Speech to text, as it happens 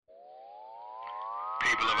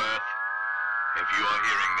People of Earth, if you are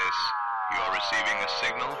hearing this, you are receiving a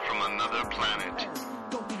signal from another planet.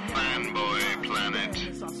 Fanboy Planet.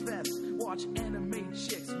 Watch anime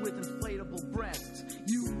chicks with inflatable breasts.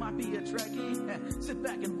 You might be a Trekkie. Sit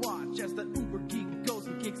back and watch as the uber geek goes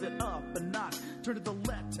and kicks it up a notch. Turn to the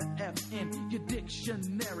letter F in your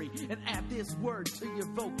dictionary and add this word to your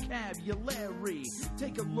vocabulary.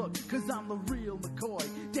 Take a look, cause I'm the real McCoy.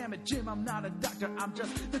 Damn it, Jim, I'm not a doctor. I'm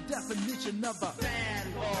just the definition of a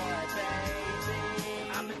fanboy, baby.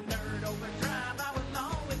 I'm a nerd overdrive. I will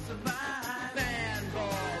always survive.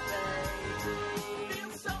 Fanboy, baby.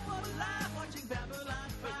 Feel so alive watching Babylon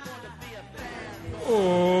 5. To be a fanboy.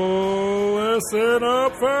 Oh, listen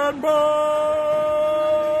up, fanboy!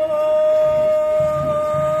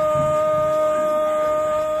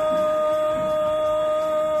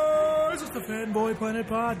 Fanboy Planet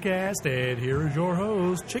Podcast, and here is your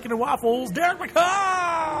host, Chicken and Waffles, Derek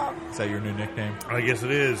McCaw. Is that your new nickname? I guess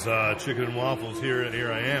it is. Chicken and Waffles.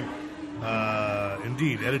 Here I am.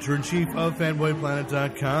 Indeed, editor-in-chief of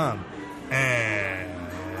FanboyPlanet.com.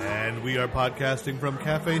 And we are podcasting from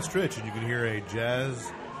Cafe Stritch, and you can hear a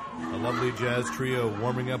lovely jazz trio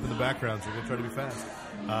warming up in the background, so we're going to try to be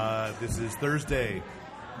fast. This is Thursday,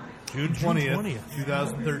 June 20th,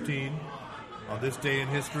 2013. On this day in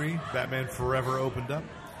history, Batman Forever opened up.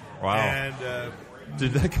 Wow. And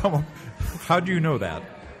did that come up? How do you know that?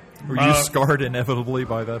 Were you scarred inevitably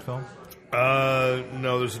by that film?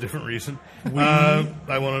 No, there's a different reason. I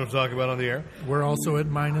wanted to talk about on the air. We're also at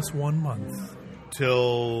minus 1 month.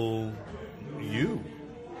 Till you.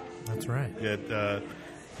 That's right. Yet,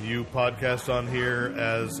 you podcast on here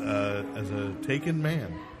as a taken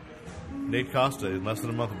man. Nate Costa, in less than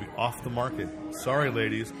a month, will be off the market. Sorry,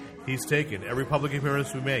 ladies. He's taken. Every public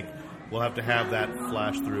appearance we make, we'll have to have that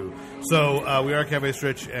flash through. So we are Cafe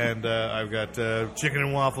Stritch, and I've got chicken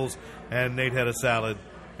and waffles, and Nate had a salad.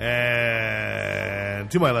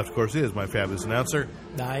 And to my left, of course, is my fabulous announcer.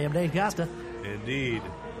 I am Dave Costa. Indeed.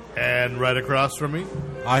 And right across from me.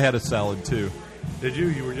 I had a salad, too. Did you?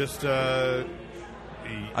 You were just...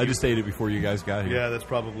 I just ate it before you guys got here. Yeah, that's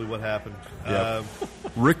probably what happened. Yep.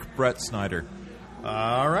 Rick Brett Snyder.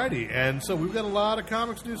 Alrighty, and so we've got a lot of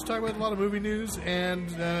comics news to talk about, a lot of movie news and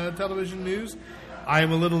television news. I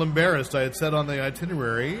am a little embarrassed. I had said on the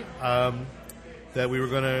itinerary that we were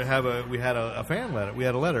going to have a fan letter. We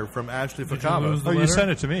had a letter from Ashley Facava. You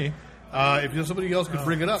sent it to me. If somebody else could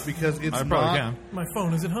bring it up, because it's I probably can. My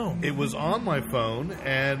phone is at home. It was on my phone,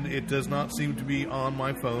 and it does not seem to be on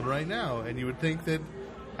my phone right now. And you would think that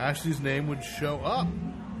Ashley's name would show up.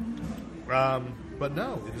 But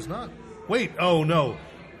no, it is not. Wait, oh no.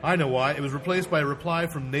 I know why. It was replaced by a reply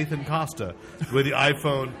from Nathan Costa with the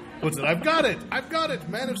iPhone. What's it? I've got it.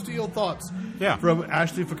 Man of Steel thoughts. Yeah. From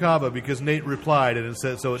Ashley Facava, because Nate replied and it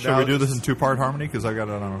said so. Shall we do this in two-part harmony? Because I got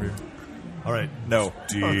it on over here. All right. No.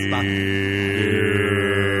 Dear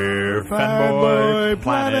Fanboy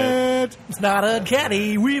Planet. It's not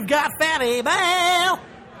uncanny. We've got Fatty Bell.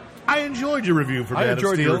 I enjoyed your review for I Man of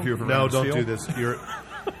enjoyed Steel. your review for Man of don't Steel. do this.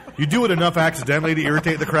 You do it enough accidentally to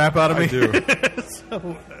irritate the crap out of me. I do.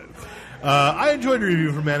 So, I enjoyed your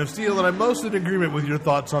review for Man of Steel, and I'm mostly in agreement with your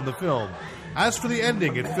thoughts on the film. As for the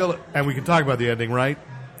ending, and we can talk about the ending, right?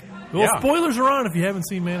 Well, spoilers are on if you haven't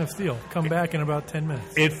seen Man of Steel. Come back in about 10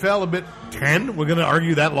 minutes. It fell a bit... 10? We're going to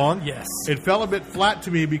argue that long? Yes. It fell a bit flat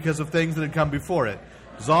to me because of things that had come before it.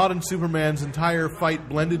 Zod and Superman's entire fight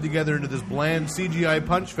blended together into this bland CGI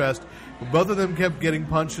punch fest, but both of them kept getting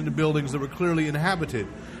punched into buildings that were clearly inhabited.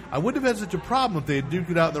 I wouldn't have had such a problem if they had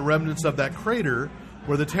duked it out in the remnants of that crater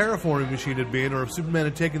where the terraforming machine had been, or if Superman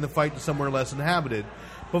had taken the fight to somewhere less inhabited.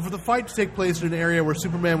 But for the fight to take place in an area where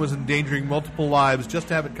Superman was endangering multiple lives, just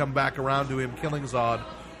to have it come back around to him killing Zod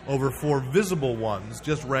over 4 visible ones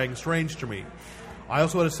just rang strange to me. I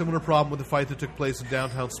also had a similar problem with the fight that took place in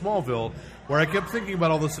downtown Smallville, where I kept thinking about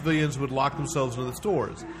all the civilians who would lock themselves into the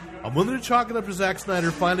stores. I'm willing to chalk it up to Zack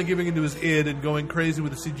Snyder finally giving into his id and going crazy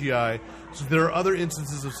with the CGI, since there are other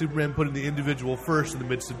instances of Superman putting the individual first in the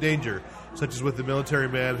midst of danger, such as with the military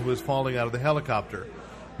man who was falling out of the helicopter.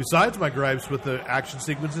 Besides my gripes with the action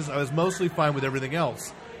sequences, I was mostly fine with everything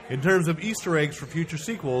else. In terms of Easter eggs for future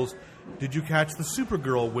sequels, did you catch the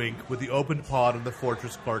Supergirl wink with the opened pod in the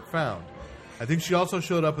fortress Clark found? I think she also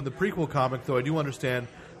showed up in the prequel comic, though I do understand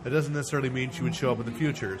that doesn't necessarily mean she would show up in the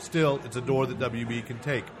future. Still, it's a door that WB can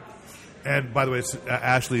take. And, by the way,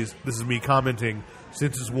 Ashley's, this is me commenting,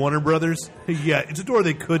 since it's Warner Brothers, yeah, it's a door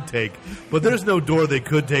they could take, but there's no door they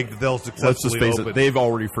could take that they'll successfully Let's just face open. it, they've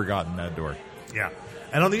already forgotten that door. Yeah.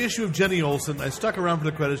 And on the issue of Jenny Olsen, I stuck around for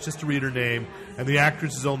the credits just to read her name, and the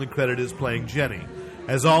actress's only credit is playing Jenny.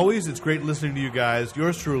 As always, it's great listening to you guys.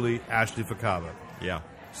 Yours truly, Ashley Facava. Yeah.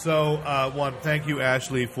 So, one, thank you,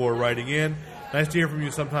 Ashley, for writing in. Nice to hear from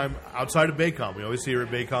you sometime outside of Baycon. We always see her at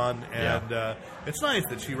Baycon, and it's nice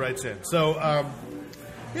that she writes in. So,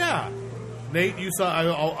 Nate, you saw.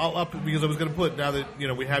 I'll up it because I was going to put, now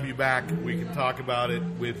that we have you back, we can talk about it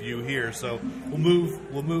with you here. So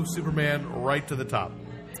we'll move Superman right to the top.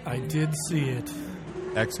 I did see it.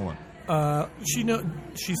 Excellent.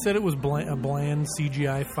 She said it was a bland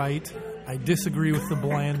CGI fight. I disagree with the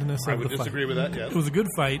blandness of the fight. I would disagree with that, yes. It was a good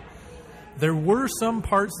fight. There were some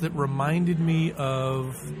parts that reminded me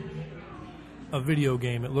of a video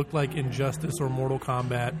game. It looked like Injustice or Mortal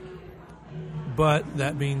Kombat. But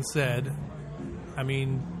that being said, I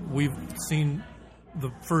mean, we've seen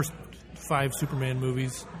the first 5 Superman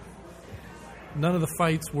movies. None of the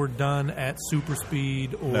fights were done at super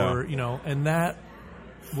speed or, and that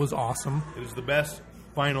was awesome. It was the best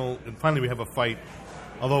finally we have a fight,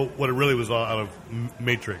 although what it really was out of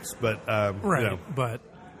Matrix. But, but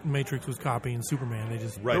Matrix was copying Superman. They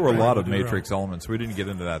just there were a lot of Matrix elements. We didn't get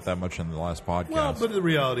into that much in the last podcast. Well, but the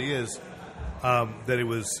reality is that it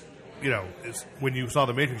was, it's, when you saw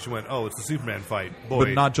the Matrix, you went, "Oh, it's the Superman fight." Boy.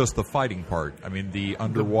 But not just the fighting part. I mean, the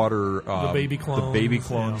underwater, the baby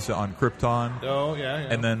clones, on Krypton. Oh, yeah.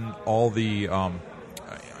 And then all the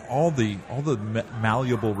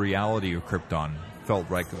malleable reality of Krypton felt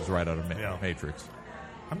like it was right out of Matrix.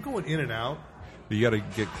 I'm going in and out. You got to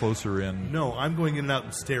get closer in. No, I'm going in and out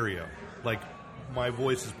in stereo. Like, my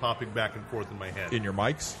voice is popping back and forth in my head. In your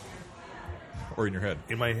mics? Or in your head?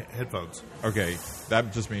 In my headphones. Okay,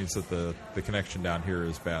 that just means that the connection down here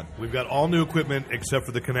is bad. We've got all new equipment except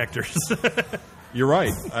for the connectors. You're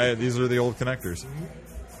right. These are the old connectors.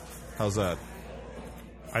 How's that?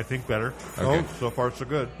 I think better. Okay. Oh, so far so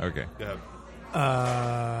good. Okay. Go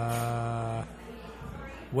ahead.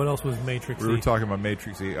 What else was Matrix? We were talking about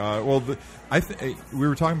Matrix. We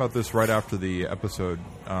were talking about this right after the episode.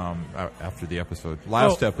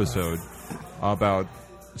 Last episode about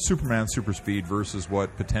Superman super speed versus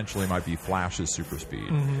what potentially might be Flash's super speed.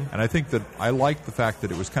 Mm-hmm. And I think that I like the fact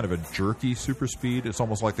that it was kind of a jerky super speed. It's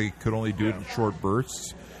almost like they could only do it in short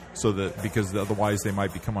bursts, so that because otherwise they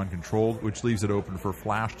might become uncontrolled, which leaves it open for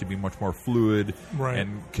Flash to be much more fluid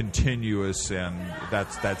and continuous, and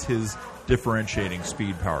that's his differentiating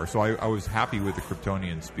speed power. So I was happy with the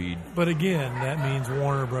Kryptonian speed. But again, that means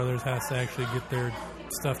Warner Brothers has to actually get their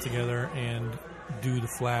stuff together and do the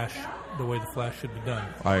Flash the way the Flash should be done.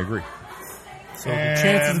 I agree. So the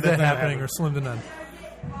chances of that happening are slim to none.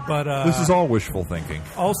 But this is all wishful thinking.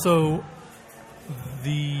 Also,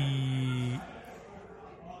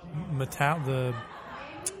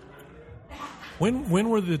 when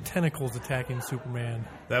were the tentacles attacking Superman?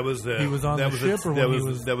 That was he was on the ship, or that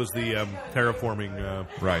was the terraforming,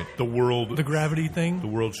 right? The world, the gravity thing, the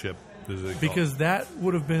world ship. Because that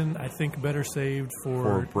would have been, I think, better saved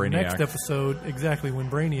for next episode. Exactly when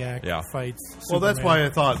Brainiac fights Superman. Well, that's why I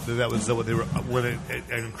thought that was what they were. In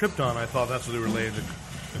Krypton, I thought that's what they were laying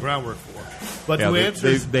the groundwork for. But to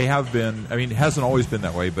answer, they have been. I mean, it hasn't always been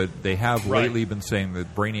that way, but they have lately been saying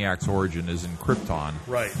that Brainiac's origin is in Krypton,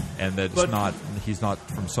 right? And that he's not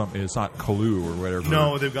from it's not Kalu or whatever.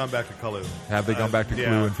 No, they've gone back to Kalu. Have they gone back to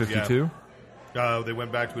Kalu in 52? Yeah. They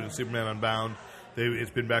went back to it in Superman Unbound.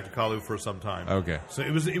 It's been back to Kalu for some time. Okay. So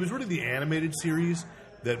it was really the animated series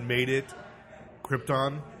that made it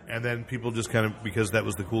Krypton, and then people just kind of, because that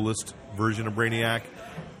was the coolest version of Brainiac,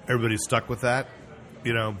 everybody stuck with that.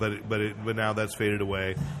 But now that's faded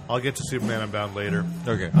away. I'll get to Superman Unbound later.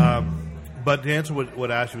 Okay. But to answer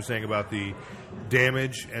what Ashley was saying about the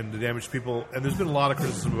damage and the damaged people, and there's been a lot of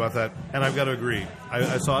criticism about that, and I've got to agree.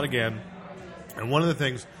 I saw it again, and one of the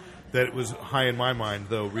things that was high in my mind,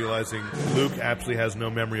 though, realizing Luke actually has no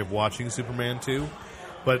memory of watching Superman 2,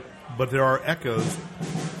 but there are echoes.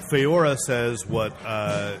 Feora says what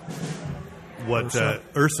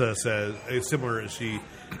Ursa says, similar as she.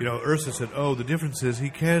 Ursa said, "Oh, the difference is he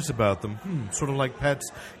cares about them, sort of like pets."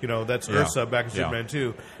 That's Ursa back in Superman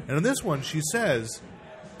 2. And in this one, she says,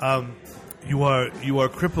 "You are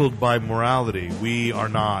crippled by morality. We are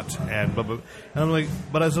not." And blah, blah. And I'm like,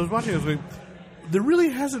 but as I was watching, I was like, there really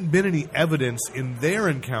hasn't been any evidence in their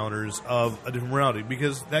encounters of a different morality,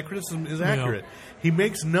 because that criticism is accurate. He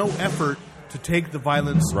makes no effort to take the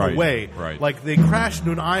violence away. Right. Like, they crash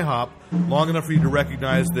into an IHOP long enough for you to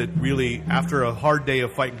recognize that really, after a hard day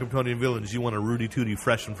of fighting Kryptonian villains, you want a Rudy Tooty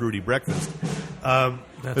fresh and fruity breakfast.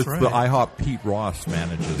 That's right. The IHOP Pete Ross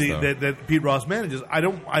manages. That Pete Ross manages. I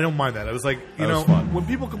don't mind that. I was like, when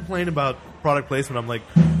people complain about product placement, I'm like,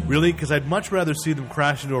 really? Because I'd much rather see them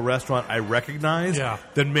crash into a restaurant I recognize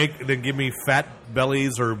than give me fat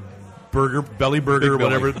bellies or belly burger, Big belly.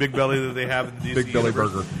 whatever big belly that they have in the DC Big belly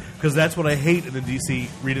universe. burger. Because that's what I hate in the DC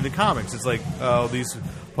reading the comics. It's like, oh, these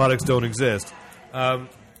products don't exist.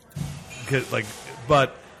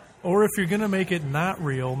 But Or if you're going to make it not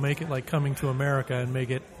real, make it like Coming to America and make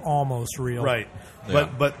it almost real. right. Yeah.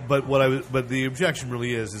 But the objection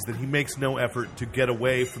really is that he makes no effort to get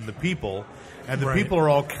away from the people, and the Right. people are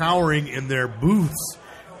all cowering in their booths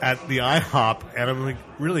at the IHOP, and I'm like,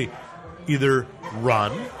 really, either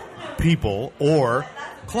run, people, or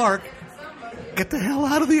Clark, get the hell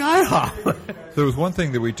out of the IHOP. There was one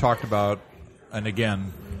thing that we talked about, and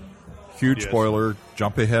again, huge Yes. spoiler,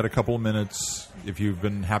 jump ahead a couple of minutes. If you've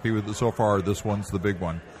been happy with it so far, this one's the big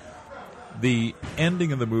one. The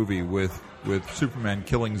ending of the movie with Superman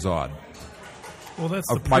killing Zod. Well, that's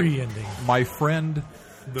the My- pre-ending. My friend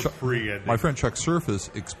The pre-ending. My friend Chuck Surface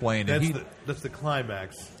explained, and That's the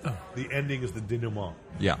climax. The ending is the denouement.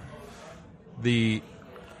 yeah, the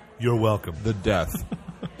You're welcome. the death.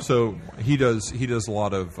 So he does a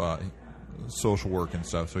lot of social work and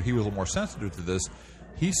stuff. So he was a little more sensitive to this.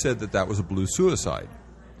 He said that was a blue suicide.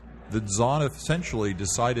 That Zod essentially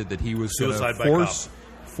decided that he was going Suicide by to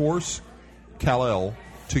force Kal-El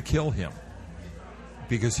to kill him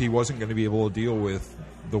because he wasn't going to be able to deal with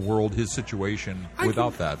the world, his situation,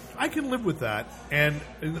 without that. I can live with that. And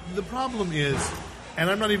the problem is, and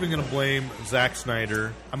I'm not even going to blame Zack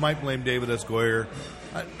Snyder. I might blame David S. Goyer.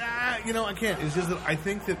 I can't. It's just that I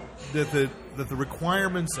think that the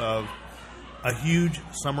requirements of a huge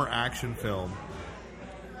summer action film,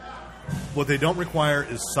 what they don't require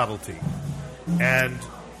is subtlety. And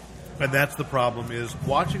that's the problem, is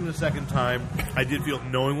watching the second time, I did feel,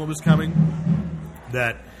 knowing what was coming,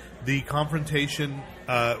 that the confrontation,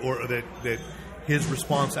 or that his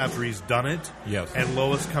response after he's done it, Yes. and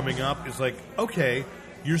Lois coming up, is like, okay,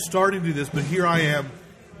 you're starting to do this, but here I am,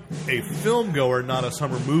 a film goer, not a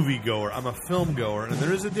summer movie goer. I'm a film goer, and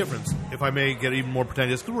there is a difference, if I may get even more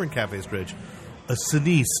pretentious, because we're in Cafe Stridge. A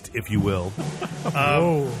cineast, if you will.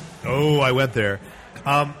 Whoa. I went there.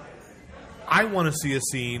 I want to see a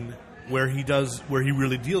scene where he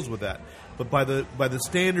really deals with that. But by the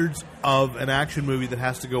standards of an action movie that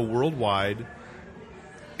has to go worldwide,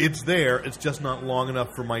 it's there. It's just not long enough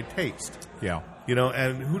for my taste. Yeah.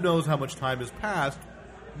 And who knows how much time has passed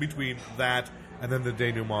between that and then the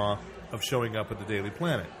denouement of showing up at the Daily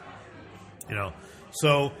Planet.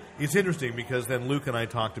 So it's interesting because then Luke and I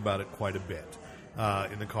talked about it quite a bit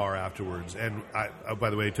in the car afterwards. And I by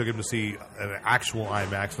the way, took him to see an actual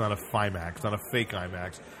IMAX, not a FIMAX, not a fake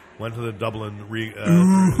IMAX. Went to the Dublin.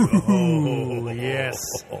 Yes.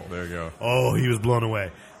 There you go. Oh, he was blown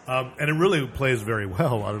away. And it really plays very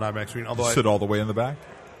well on an IMAX screen. Although Sit all the way in the back?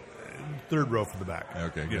 third row from the back.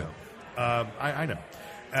 Okay, good. I know.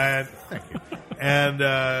 And thank you. And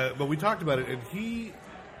but we talked about it,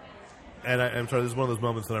 and I'm sorry, this is one of those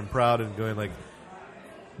moments that I'm proud and going like,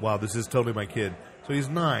 wow, this is totally my kid. So he's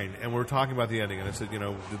 9, and we're talking about the ending, and I said,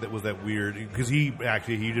 was that weird? Because he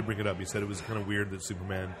did bring it up. He said it was kind of weird that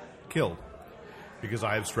Superman killed, because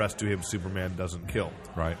I have stressed to him Superman doesn't kill.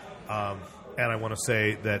 Right. And I want to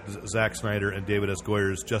say that Zack Snyder and David S.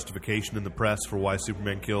 Goyer's justification in the press for why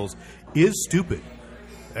Superman kills is stupid.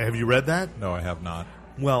 Have you read that? No, I have not.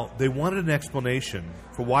 Well, they wanted an explanation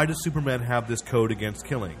for why does Superman have this code against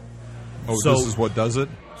killing. Oh, So- this is what does it?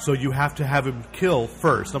 So you have to have him kill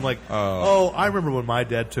first. I'm like, I remember when my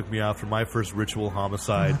dad took me out for my first ritual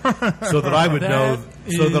homicide, so that I would know,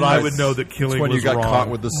 that killing when was you got wrong. caught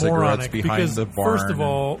with the cigarettes Moronic, behind because the barn. first of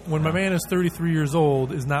all, when my man is 33 years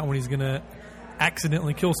old is not when he's going to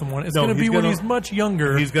accidentally kill someone. It's No, going to be he's when gonna- he's much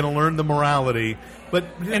younger, He's going to learn the morality, but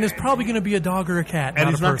and it's probably going to be a dog or a cat, and not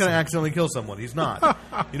he's a not person. going to accidentally kill someone. He's not,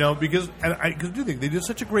 because I do think they did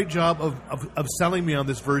such a great job of selling me on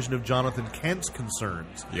this version of Jonathan Kent's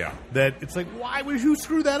concerns. Yeah. That it's like, why would you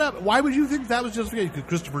screw that up? Why would you think that was justification? Because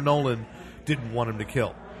Christopher Nolan didn't want him to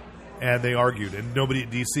kill, and they argued, and nobody at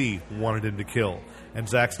DC wanted him to kill, and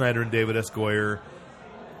Zack Snyder and David S. Goyer,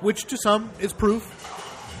 which to some is proof.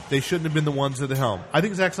 They shouldn't have been the ones at the helm. I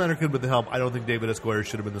think Zack Snyder could have been the helm. I don't think David S. Goyer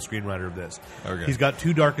should have been the screenwriter of this. Okay. He's got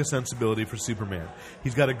too dark a sensibility for Superman.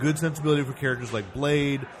 He's got a good sensibility for characters like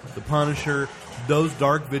Blade, the Punisher, those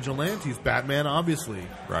dark vigilantes. Batman, obviously.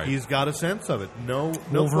 Right. He's got a sense of it. No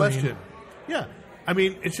Wolverine. question. Yeah. I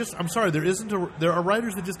mean, it's just, I'm sorry, there are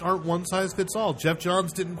writers that just aren't one size fits all. Jeff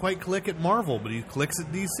Johns didn't quite click at Marvel, but he clicks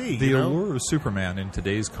at DC. The allure of Superman in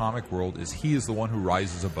today's comic world is he is the one who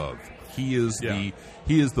rises above. He is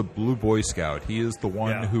the blue Boy Scout. He is the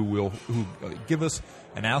one who give us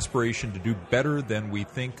an aspiration to do better than we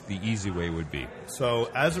think the easy way would be.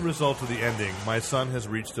 So, as a result of the ending, my son has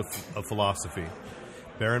reached a philosophy.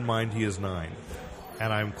 Bear in mind, he is 9.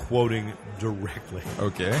 and I'm quoting directly.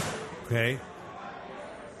 Okay. Okay?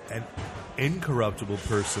 An incorruptible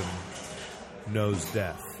person knows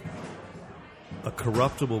death. A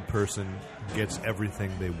corruptible person gets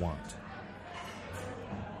everything they want.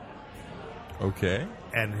 Okay.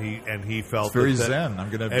 And he felt It's very that zen. I'm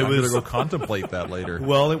gonna was- go contemplate that later.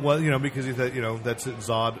 Well, it was, because he said, that's it.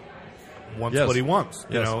 Zod wants Yes. what he wants,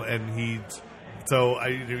 Yes. and so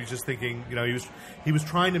I was just thinking, he was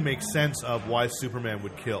trying to make sense of why Superman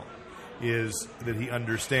would kill, is that he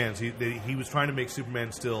understands. He was trying to make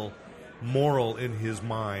Superman still moral in his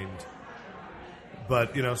mind,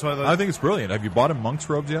 but so I thought, I think it's brilliant. Have you bought him monk's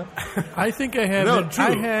robes yet? I think I have. no, true.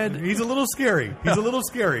 I had. He's a little scary. He's a little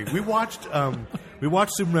scary. We watched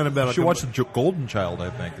Superman Unbound. You should watch the Golden Child. I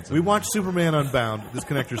think We watched Superman Unbound. This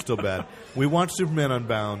connector's still bad. We watched Superman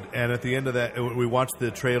Unbound, and at the end of that, we watched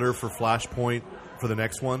the trailer for Flashpoint for the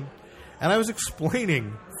next one. And I was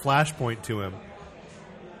explaining Flashpoint to him,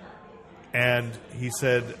 and he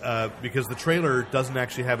said, because the trailer doesn't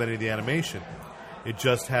actually have any of the animation. It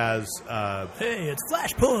just has... Hey, it's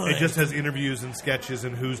Flashpoint. It just has interviews and sketches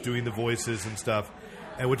and who's doing the voices and stuff.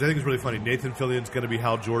 And which I think is really funny. Nathan Fillion's going to be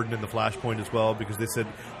Hal Jordan in the Flashpoint as well, because they said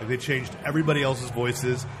they changed everybody else's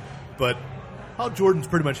voices, but Hal Jordan's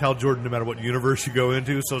pretty much Hal Jordan no matter what universe you go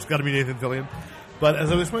into, so it's got to be Nathan Fillion. But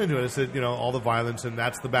as I was explaining to it, I said, all the violence, and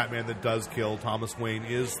that's the Batman that does kill. Thomas Wayne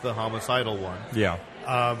is the homicidal one. Yeah.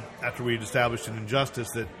 After we'd established in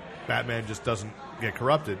Injustice that Batman just doesn't get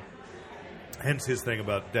corrupted, hence his thing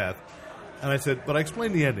about death. And I said, but I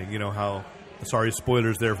explained the ending, how, sorry,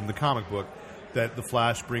 spoilers there from the comic book, that the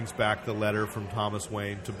Flash brings back the letter from Thomas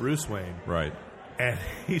Wayne to Bruce Wayne. Right. And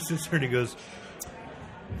he sits there and he goes,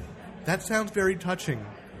 that sounds very touching.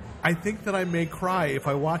 I think that I may cry if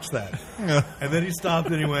I watch that. And then he stopped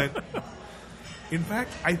and he went, in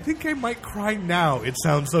fact, I think I might cry now. It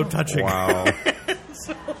sounds so touching. Wow.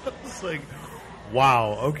 So it's like,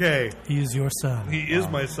 wow, okay. He is your son. He is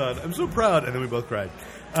my son. I'm so proud. And then we both cried.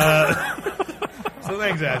 So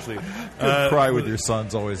thanks, Ashley. Cry with your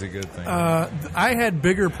son's always a good thing. I had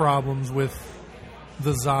bigger problems with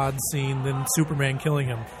the Zod scene than Superman killing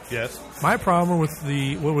him. Yes. My problem with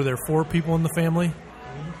what were there, 4 people in the family?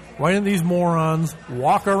 Why didn't these morons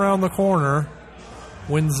walk around the corner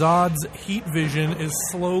when Zod's heat vision is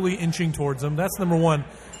slowly inching towards them? That's number 1.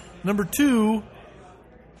 Number 2,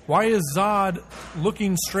 why is Zod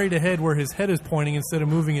looking straight ahead where his head is pointing instead of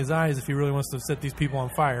moving his eyes if he really wants to set these people on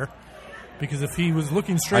fire? Because if he was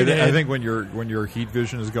looking straight ahead... I think when your heat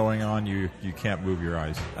vision is going on, you can't move your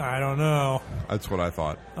eyes. I don't know. That's what I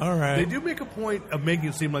thought. All right. They do make a point of making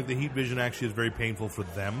it seem like the heat vision actually is very painful for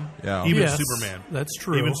them. Yeah. Even Yes, Superman. that's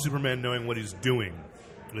true. Even Superman knowing what he's doing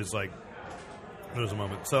is like, there's a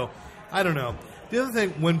moment. So, I don't know. The other thing,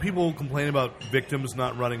 when people complain about victims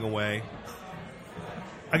not running away,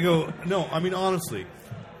 I go, no, I mean, honestly,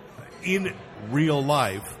 in real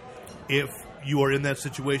life, if you are in that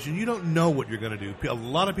situation, you don't know what you're going to do. A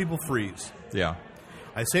lot of people freeze. Yeah.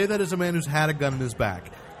 I say that as a man who's had a gun in his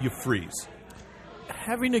back. You freeze.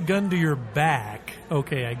 Having a gun to your back,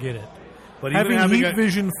 okay, I get it. But Having even heat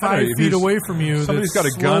vision I don't 5 know, if feet you- away from you, somebody's that's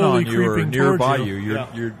got a gun slowly on you or creeping nearby towards you.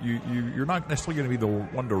 You're not necessarily going to be the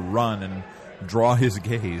one to run and draw his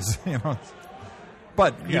gaze.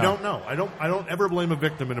 But you don't know. I don't ever blame a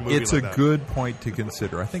victim in a movie. It's like a that. good point to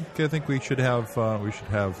consider. I think we should have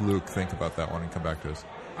Luke think about that one and come back to us.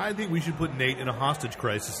 I think we should put Nate in a hostage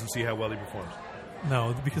crisis and see how well he performs.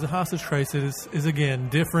 No, because a hostage crisis is again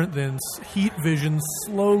different than heat vision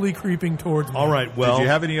slowly creeping towards me. All right. Well, did you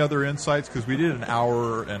have any other insights? Because we did an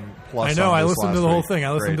hour and plus. I know. on I this listened to last the whole week. thing.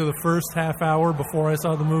 I listened Great. to the first half hour before I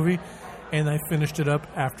saw the movie, and I finished it up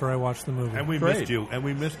after I watched the movie. and we Great. missed you. And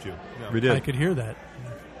we missed you. Yeah. We did. I could hear that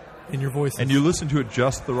in your voice. And you listened to it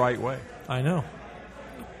just the right way. I know.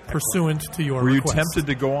 Pursuant to your Were you request. tempted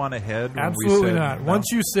to go on ahead? When Absolutely we said, not. no? Once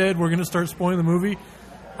you said we're going to start spoiling the movie,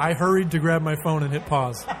 I hurried to grab my phone and hit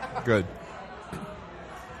pause. Good.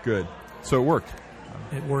 So it worked.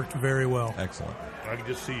 It worked very well. Excellent. I can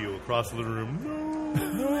just see you across the living room.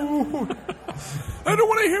 No. I don't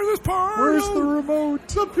want to hear this part. Where's the remote?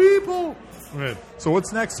 The people. Okay. So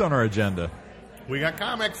what's next on our agenda? We got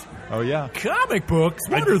comics. Oh yeah. Comic books?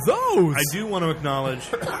 What are those? I do want to acknowledge,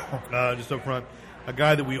 just up front, a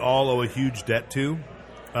guy that we all owe a huge debt to.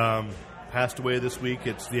 Passed away this week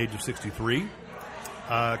at the age of 63.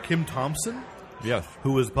 Kim Thompson, Yes.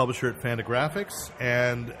 who was the publisher at Fantagraphics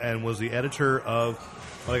and was the editor of,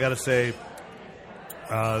 well, I got to say,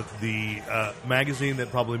 the magazine that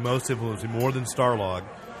probably most influenced me more than Starlog,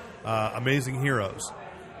 Amazing Heroes.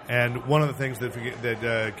 And one of the things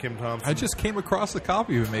that Kim Thompson... I just came across a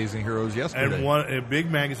copy of Amazing Heroes yesterday. And a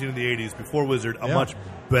big magazine in the 80s, before Wizard, a much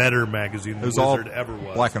better magazine than Wizard ever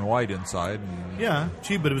was. Black and white inside. Yeah,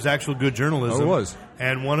 cheap, but it was actual good journalism. Oh, it was.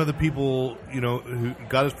 And one of the people, who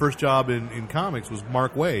got his first job in comics was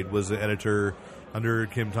Mark Waid, was the editor under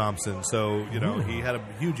Kim Thompson. So, he had a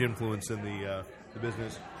huge influence in the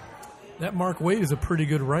business. That Mark Waid is a pretty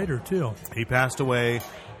good writer, too. He passed away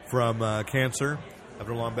from cancer,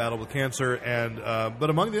 after a long battle with cancer. And but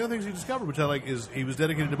among the other things he discovered, which I like, is he was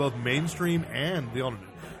dedicated to both mainstream and the alternate.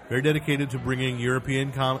 Very dedicated to bringing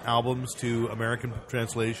European albums to American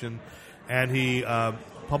translation. And he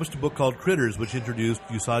published a book called Critters, which introduced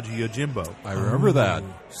Usagi Yojimbo. I remember that.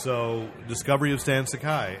 So, discovery of Stan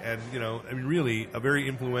Sakai. And, really a very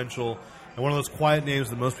influential and one of those quiet names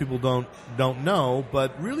that most people don't know,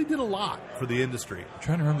 but really did a lot for the industry. I'm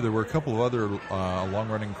trying to remember, there were a couple of other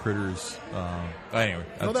long-running Critters. Anyway.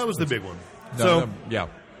 That was the big one. Yeah.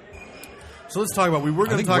 So let's talk about...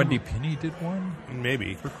 I think Wendy Penny did one.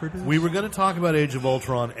 Maybe. For Critters? We were going to talk about Age of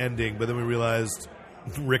Ultron ending, but then we realized...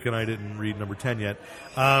 Rick and I didn't read number 10 yet,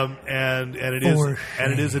 and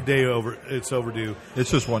it is a day over. It's overdue. It's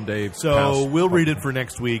just one day. So we'll read it for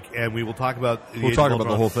next week, and we will talk about. We'll talk about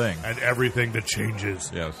the whole thing and everything that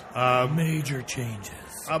changes. Yes, major changes.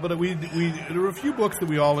 But there were a few books that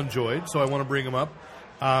we all enjoyed, so I want to bring them up.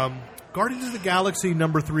 Guardians of the Galaxy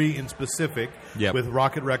number 3 in specific, with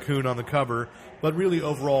Rocket Raccoon on the cover, but really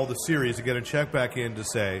overall the series. Again, a check back in to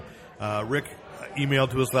say, Rick emailed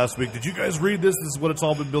to us last week, did you guys read this? This is what it's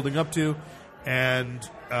all been building up to. And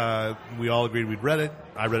we all agreed we'd read it.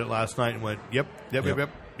 I read it last night and went, yep.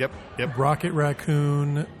 Rocket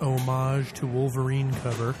Raccoon homage to Wolverine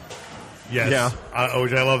cover. Yes. Yeah.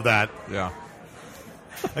 Which I love that. Yeah.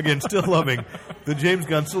 Again, still loving. The James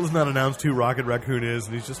Gunn still has not announced who Rocket Raccoon is,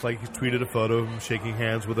 and he's just he's tweeted a photo of him shaking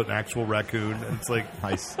hands with an actual raccoon, and it's like,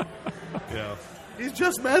 nice. He's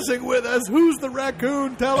just messing with us. Who's the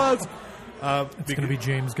raccoon? Tell us. It's going to be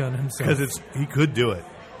James Gunn himself. Because he could do it.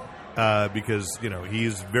 Because,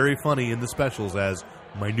 he's very funny in the specials as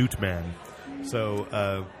Minute Man.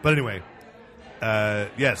 So, but anyway.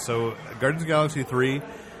 So Guardians of the Galaxy 3,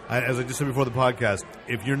 as I just said before the podcast,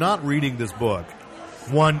 if you're not reading this book,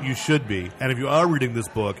 one, you should be. And if you are reading this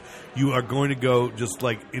book, you are going to go just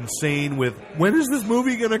insane with, when is this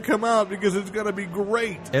movie going to come out? Because it's going to be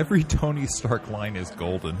great. Every Tony Stark line is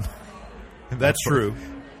golden. That's true.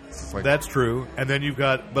 That's true. And then you've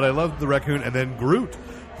got, but I love the raccoon, and then Groot.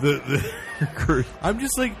 Groot. I'm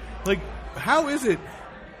just like, how is it,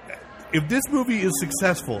 if this movie is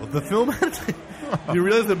successful, if the film, you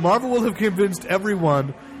realize that Marvel will have convinced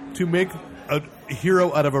everyone to make a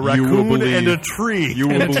hero out of a raccoon and a tree. You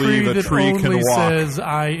will believe a tree can walk. Says,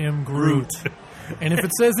 I am Groot. And if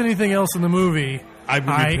it says anything else in the movie, I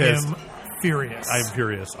am furious. I'm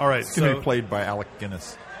furious. All right. It's going to be played by Alec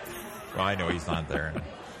Guinness. Well, I know he's not there.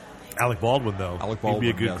 Alec Baldwin, though. He'd be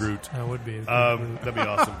a good Groot. That would be. That'd be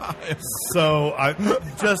awesome. So I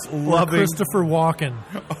just loving Christopher Walken.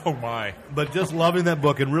 Oh my! But just loving that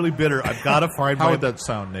book and really bitter. I've got to find. How would that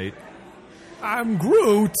sound, Nate? I'm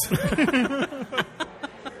Groot. That's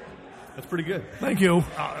pretty good. Thank you.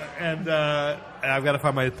 And I've got to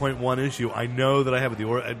find my .1 issue. I know that I have it.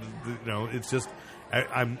 It's just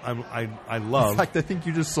I love. In fact, I think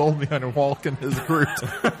you just sold me on Walken as Groot.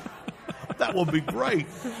 That will be great.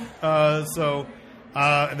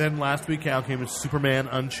 And then last week, Cal came with Superman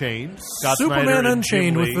Unchained. Scott Superman Snyder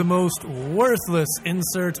Unchained with the most worthless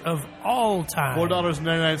insert of all time.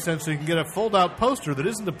 $4.99, so you can get a fold-out poster that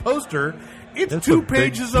isn't a poster. It's 2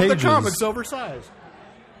 pages of the comics oversized.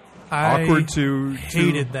 Awkward to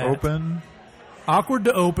hated that. Open. Awkward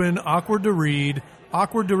to open, awkward to read,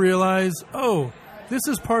 awkward to realize, this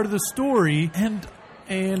is part of the story. And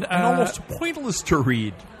almost pointless to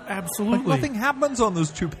read. Absolutely. Nothing happens on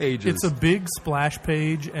those 2 pages. It's a big splash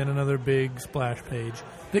page and another big splash page.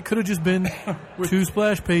 That could have just been 2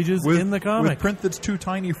 splash pages in the comic. With print that's too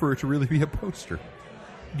tiny for it to really be a poster.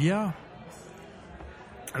 Yeah.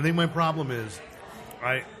 I think my problem is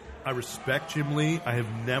I respect Jim Lee. I have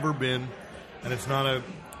never been, and it's not,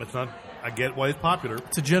 I get why he's popular.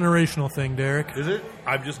 It's a generational thing, Derek. Is it?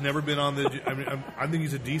 I've just never been on the, I think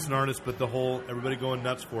he's a decent artist, but the whole, everybody going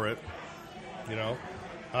nuts for it,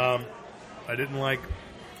 I didn't like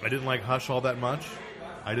Hush all that much.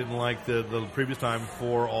 I didn't like the previous time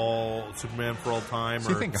Superman for All Time.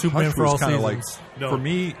 So you think Superman Hush for was All kind of Seasons? like, for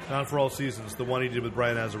me, not for All Seasons. The one he did with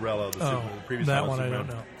Brian Azzarello. The previous that one I don't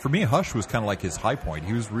know. For me, Hush was kind of like his high point.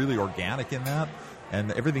 He was really organic in that,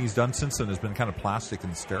 and everything he's done since then has been kind of plastic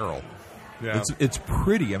and sterile. Yeah. It's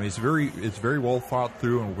pretty. I mean, it's very well thought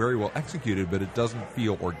through and very well executed, but it doesn't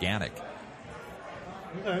feel organic.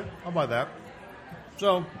 Okay, I'll buy that.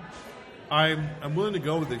 So, I'm willing to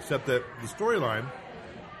go with it, except that the storyline,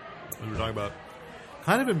 as we were talking about,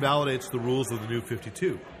 kind of invalidates the rules of the New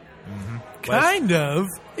 52. Kind of.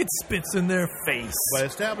 It spits in their face. By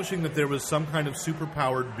establishing that there was some kind of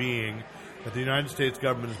superpowered being that the United States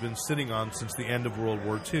government has been sitting on since the end of World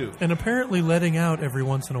War II. And apparently letting out every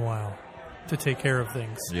once in a while to take care of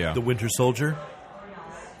things. Yeah. The Winter Soldier?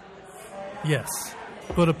 Yes.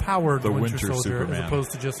 But a powered The Winter Winter Soldier Superman. as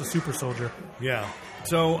opposed to just a super soldier. Yeah.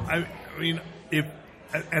 So, I mean,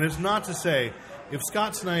 and it's not to say, if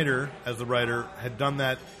Scott Snyder, as the writer, had done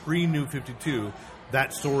that pre-New 52,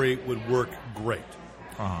 that story would work great.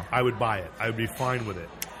 I would buy it. I would be fine with it.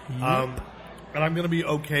 Yep. And I'm going to be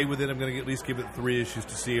okay with it. I'm going to at least give it 3 issues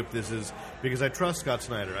to see if this is... Because I trust Scott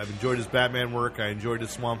Snyder. I've enjoyed his Batman work. I enjoyed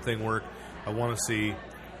his Swamp Thing work. I want to see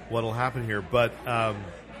what'll happen here. But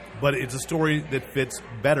it's a story that fits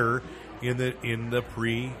better in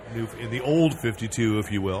the old 52,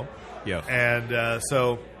 if you will. Yes. And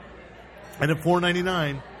and at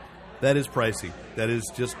 $4.99, that is pricey. That is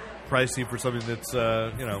just pricey for something that's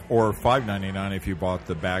Or $5.99 if you bought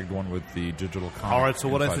the bagged one with the digital comic. All right, so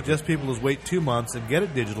what I inside suggest people is wait 2 months and get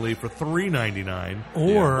it digitally for $3.99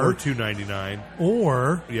 Or $2.99.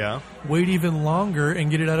 Or Yeah, wait even longer and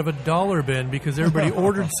get it out of a dollar bin because everybody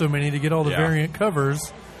ordered so many to get all the Yeah. variant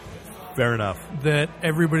covers fair enough. that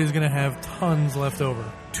everybody's going to have tons left over.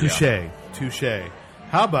 Touche.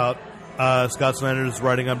 How about Scott Snyder's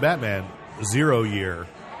writing on Batman 0 year,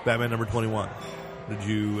 Batman number 21? Did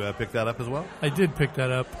you pick that up as well? I did pick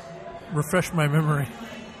that up. Refresh my memory.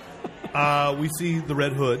 We see the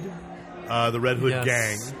Red Hood, Yes,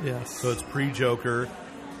 gang. yes. So it's pre-Joker.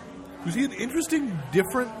 We see an interesting,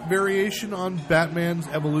 different variation on Batman's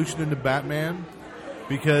evolution into Batman,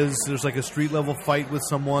 because there's like a street level fight with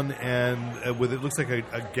someone, and with it looks like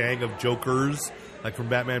a gang of Jokers, like from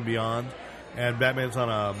Batman Beyond, and Batman's on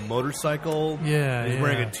a motorcycle. Yeah, he's yeah.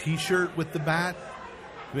 wearing a T-shirt with the bat.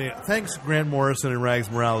 I mean, thanks, Grant Morrison and Rags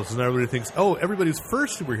Morales, and everybody thinks, oh, everybody's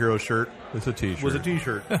first superhero shirt It's a T-shirt. was a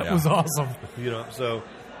T-shirt. That was awesome. So,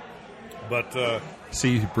 but.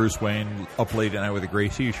 See Bruce Wayne up late at night with a gray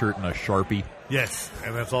T-shirt and a Sharpie. Yes,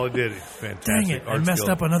 and that's all it did. It's fantastic. Dang it, I art messed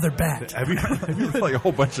skill. up another bat. Have you read, Like a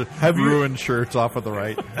whole bunch of you- ruined shirts off of the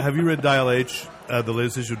right. have you read Dial H, the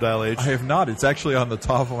latest issue of Dial H? I have not. It's actually on the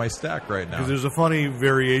top of my stack right now. Because there's a funny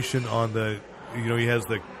variation on the, he has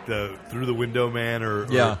the through the window man or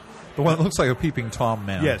Yeah. The one that looks like a peeping Tom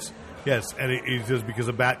man. yes, and he says because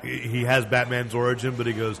he has Batman's origin, but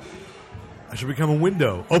he goes, I should become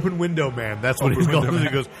open window man. That's what he's called. He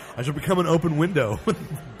goes, I should become an open window.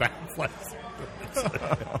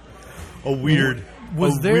 A weird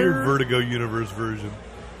Vertigo universe version.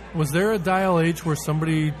 Was there a Dial H where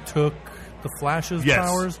somebody took the Flash's Yes.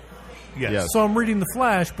 powers? Yes. So I'm reading the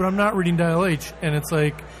Flash, but I'm not reading Dial H, and it's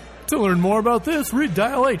like, to learn more about this, read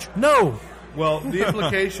Dial H. No! Well, the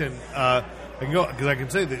implication, I can go because I can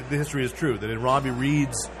say that the history is true. That in Robbie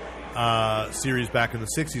Reed's series back in the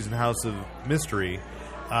 '60s in House of Mystery,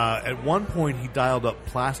 at one point he dialed up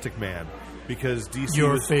Plastic Man because DC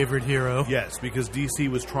Your was favorite hero. yes, because DC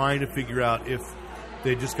was trying to figure out if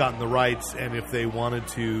they'd just gotten the rights and if they wanted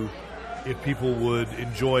to, if people would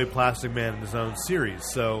enjoy Plastic Man in his own series.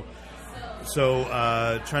 So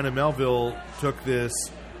China Melville took this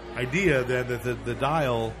idea then that the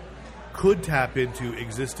dial could tap into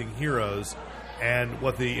existing heroes, and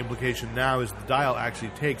what the implication now is the dial actually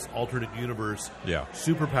takes alternate universe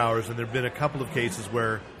superpowers, and there have been a couple of cases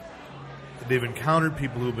where they've encountered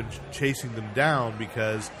people who've been chasing them down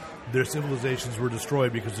because their civilizations were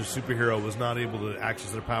destroyed because their superhero was not able to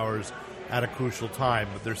access their powers at a crucial time,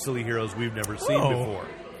 but they're silly heroes we've never seen before.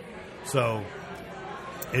 So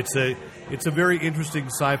it's a very interesting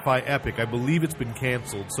sci-fi epic. I believe it's been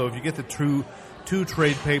canceled. So if you get the two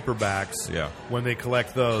trade paperbacks when they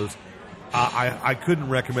collect those, I couldn't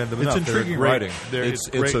recommend them enough. It's intriguing writing.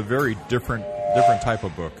 It's a very different type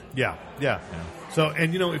of book. Yeah. So,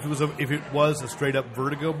 and if it was a straight up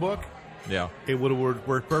Vertigo book, it would have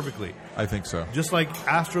worked perfectly. I think so. Just like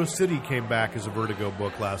Astro City came back as a Vertigo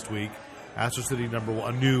book last week. Astro City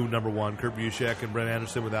new number one, Kurt Busiek and Brent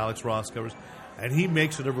Anderson with Alex Ross covers, and he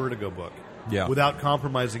makes it a Vertigo book. Yeah. Without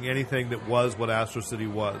compromising anything that was what Astro City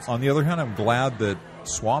was. On the other hand, I'm glad that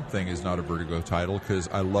Swamp Thing is not a Vertigo title because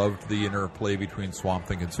I loved the interplay between Swamp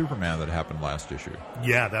Thing and Superman that happened last issue.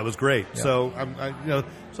 Yeah, that was great. Yeah. So,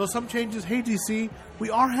 so some changes. Hey, DC, we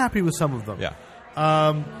are happy with some of them. Yeah.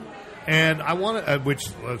 And I want to, which,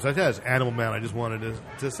 as I said, Animal Man, I just wanted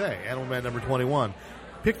to say, Animal Man number 21.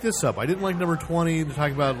 pick this up. I didn't like number 20 to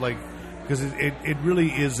talk about, like, because it really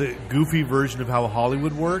is a goofy version of how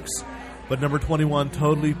Hollywood works. But number 21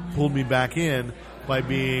 totally pulled me back in by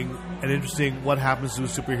being an interesting what happens to a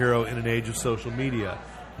superhero in an age of social media.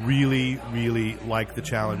 Really, really like the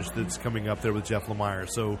challenge that's coming up there with Jeff Lemire.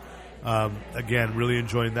 So, again, really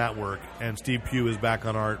enjoying that work. And Steve Pugh is back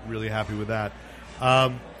on art. Really happy with that.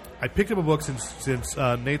 I picked up a book since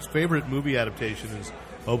Nate's favorite movie adaptation is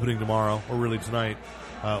opening tomorrow, or really tonight,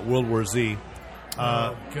 World War Z.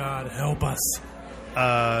 Oh, God, help us.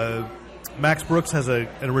 Max Brooks has an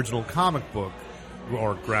original comic book,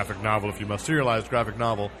 or graphic novel, if you must, serialized graphic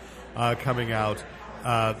novel, coming out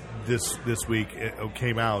this week. It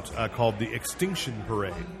came out called The Extinction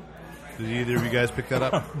Parade. Did either of you guys pick that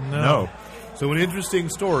up? No. So an interesting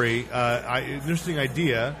story, an interesting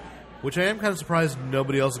idea, which I am kind of surprised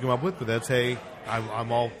nobody else has come up with, but that's, hey,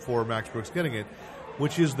 I'm all for Max Brooks getting it,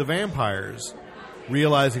 which is the vampires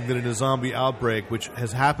realizing that in a zombie outbreak, which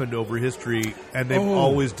has happened over history, and they've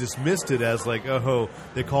always dismissed it as like,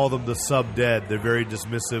 they call them the sub-dead. They're very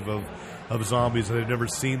dismissive of zombies, and they've never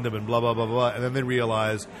seen them, and blah, blah, blah, blah. And then they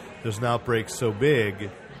realize there's an outbreak so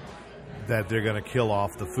big that they're going to kill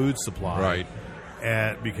off the food supply. Right.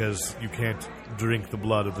 And because you can't drink the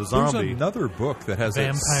blood of the zombie. There's another book that has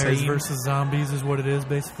Vampires that same... versus zombies is what it is,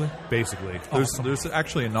 basically. Basically. There's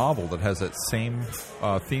actually a novel that has that same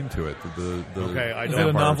theme to it. Is it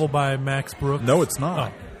a novel by Max Brooks? No, it's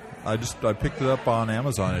not. I picked it up on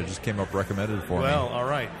Amazon. It just came up recommended for me. Well, all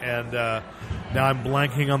right. And now I'm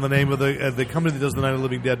blanking on the name of the company that does the Night of the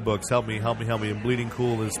Living Dead books. Help me. And Bleeding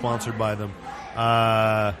Cool is sponsored by them.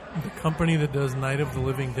 The company that does Night of the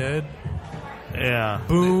Living Dead? Yeah.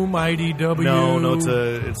 Boom, IDW. No,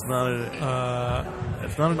 it's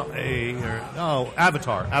not an A or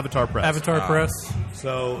Avatar Press. Avatar Press.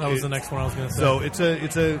 So that was the next one I was going to say. So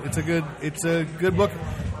it's a good book,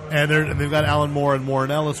 and they've got Alan Moore and Warren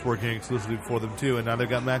Ellis working exclusively for them too, and now they've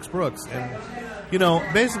got Max Brooks. And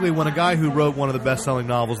basically, when a guy who wrote one of the best-selling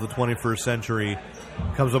novels of the 21st century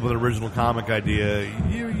comes up with an original comic idea,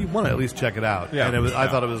 you want to at least check it out. Yeah, and I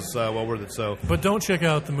thought it was well worth it. So, but don't check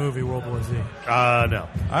out the movie World War Z. No.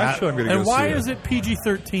 Actually, I'm going to go see it. And why is it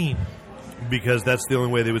PG-13? Because that's the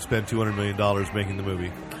only way they would spend $200 million making the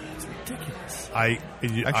movie. It's ridiculous.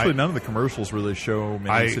 None of the commercials really show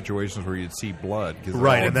many situations where you'd see blood.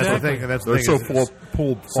 Right, and that's the thing. They're so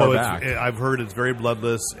pulled far back. I've heard it's very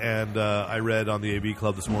bloodless, and I read on the AV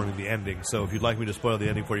Club this morning the ending. So if you'd like me to spoil the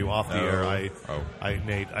ending for you off the air,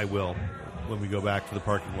 Nate, I will when we go back to the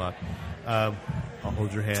parking lot. I'll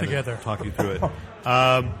hold your hand together, and talk you through it.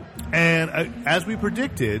 And as we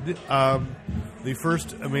predicted, the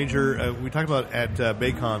first major we talked about at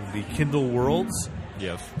Baycon, the Kindle Worlds.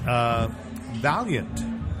 Yes. Valiant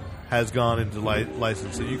has gone into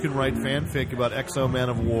license. So you can write fanfic about Exo Man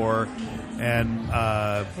of War and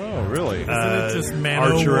really? Isn't it just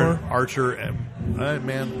Archer and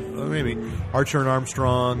maybe Archer and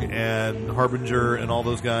Armstrong and Harbinger and all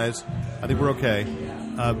those guys. I think we're okay.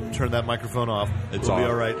 Turn that microphone off. We'll be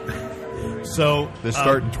all right. So they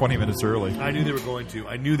start 20 minutes early. I knew they were going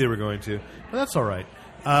to. But that's all right.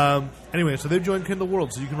 Anyway, so they've joined Kindle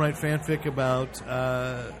World, so you can write fanfic about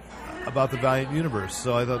the Valiant universe.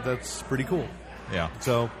 So I thought that's pretty cool. Yeah.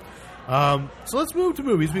 So let's move to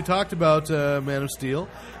movies. We talked about Man of Steel.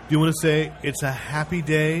 Do you want to say it's a happy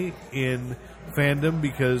day in fandom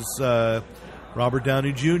because Robert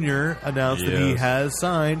Downey Jr. announced that he has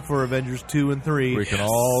signed for Avengers 2 and 3. We can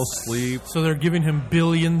all sleep. So they're giving him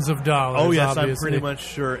billions of dollars. Oh, yes, obviously. I'm pretty much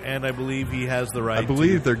sure, and I believe he has the right. I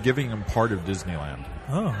believe they're giving him part of Disneyland.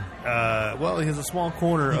 Oh. Well, he has a small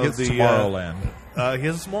corner of the Tomorrowland. He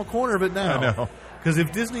has a small corner of it now. I know. Because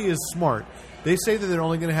if Disney is smart, they say that they're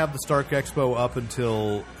only going to have the Stark Expo up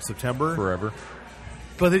until September. Forever.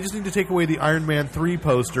 But they just need to take away the Iron Man 3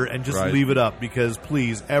 poster and just leave it up because,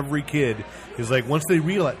 please, every kid is like, once they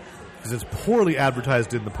realize, because it's poorly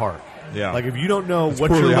advertised in the park. Yeah. Like, if you don't know it's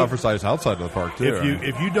what poorly you're advertised outside of the park, too.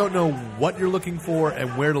 If you don't know what you're looking for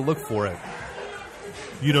and where to look for it,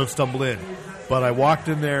 you don't stumble in. But I walked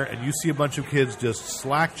in there, and you see a bunch of kids just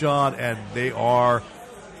slack-jawed, and they are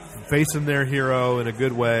facing their hero in a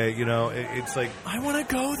good way. You know, it's like, I want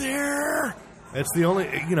to go there. It's the only,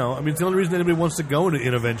 it's the only reason anybody wants to go into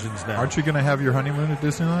Interventions now. Aren't you going to have your honeymoon at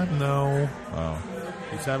Disneyland? No. Oh.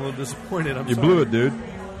 You sound a little disappointed. You blew it, dude.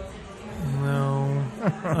 No.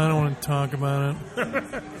 I don't want to talk about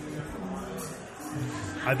it.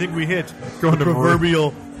 I think we hit going the to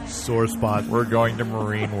proverbial sore spot. We're going to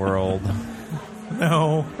Marine World.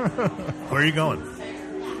 No. Where are you going?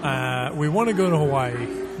 We want to go to Hawaii,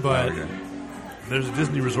 but there's a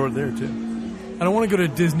Disney resort there, too. I don't want to go to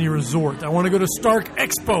Disney Resort. I want to go to Stark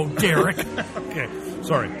Expo, Derek. Okay,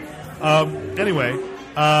 sorry. Anyway,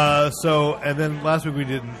 so and then last week we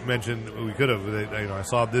didn't mention, we could have. I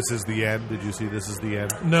saw This Is the End. Did you see This Is the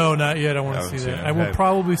End? No, not yet. I want to haven't see seen that. it. I will Okay.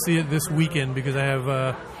 probably see it this weekend because I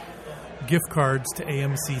have gift cards to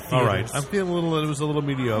AMC theaters. All right, I'm feeling it was a little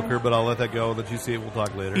mediocre, but I'll let that go. Let you see it. We'll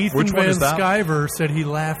talk later. Ethan Which one Van is that? Sciver said he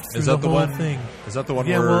laughed through Is the that the whole one? thing. Is that the one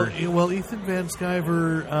Yeah, where? well, Ethan Van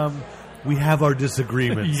Sciver, we have our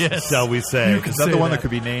disagreements, Yes. shall we say? You can Is that say the one that. that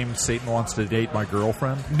could be named "Satan Wants to Date My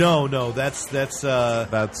Girlfriend"? No, that's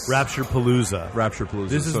Rapture Palooza. Rapture Palooza.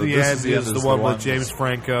 This is So the end. Is the one with James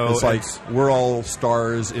Franco. It's like we're all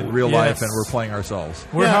stars in real life, Yes. and we're playing ourselves.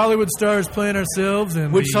 We're Yeah. Hollywood stars playing ourselves,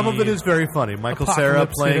 and which some of it is very funny. Michael Cera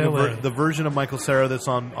Apocalypse playing in LA. the version of Michael Cera that's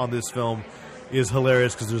on this film is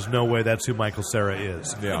hilarious because there's no way that's who Michael Cera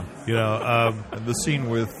is. Yeah. You know, And the scene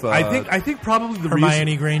with I think probably the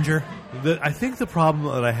Hermione Granger. I think the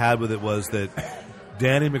problem that I had with it was that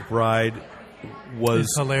Danny McBride was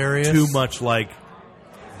Is hilarious. too much like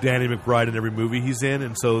Danny McBride in every movie he's in,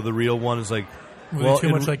 and so the real one is like Was he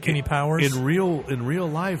too much like Kenny Powers? In real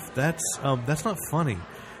life, that's not funny.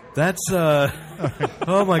 That's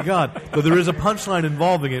oh my god! But there is a punchline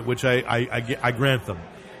involving it, which I grant them.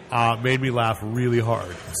 Made me laugh really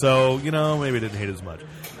hard. So maybe I didn't hate it as much.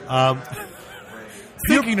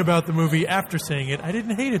 Thinking about the movie after seeing it, I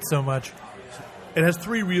didn't hate it so much. It has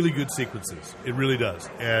 3 really good sequences. It really does,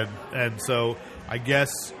 and so I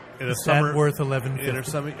guess in a Is summer that worth in or $11.50?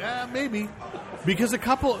 something, maybe because a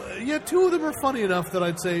couple, 2 of them are funny enough that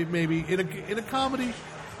I'd say maybe in a comedy.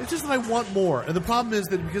 It's just that I want more, and the problem is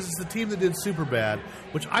that because it's the team that did Superbad,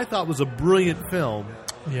 which I thought was a brilliant film.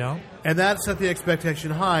 Yeah. And that set the expectation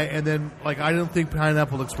high, and then I don't think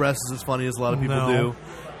Pineapple Express is as funny as a lot of people No. do,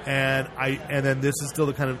 and then this is still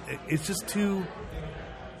the kind of it's just too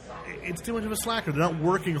much of a slacker. They're not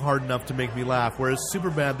working hard enough to make me laugh. Whereas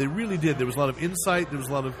Superbad, they really did. There was a lot of insight. There was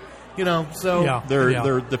a lot of so. Yeah.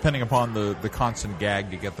 they're depending upon the constant gag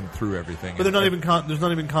to get them through everything. But they're not even there's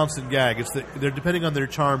not even constant gag. It's they're depending on their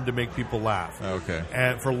charm to make people laugh. Okay.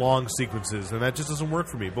 And for long sequences, and that just doesn't work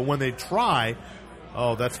for me. But when they try,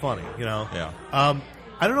 oh, that's funny. Yeah.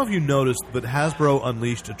 I don't know if you noticed, but Hasbro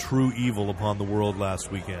unleashed a true evil upon the world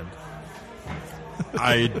last weekend.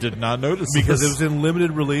 I did not notice Because it this. was in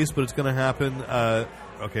limited release, but it's going to happen.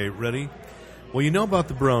 Okay, ready? Well, you know about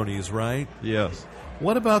the bronies, right? Yes.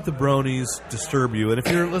 What about the bronies disturb you? And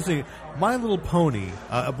if you're listening, My Little Pony,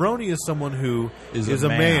 a brony is someone who Is is a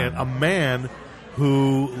a man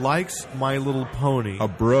who likes My Little Pony. A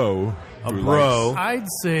bro. A who bro. likes- I'd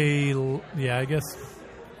say, I guess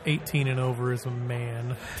 18 and over is a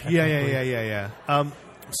man. Yeah.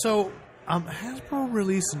 So Hasbro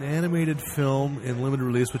released an animated film in limited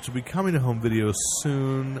release, which will be coming to home video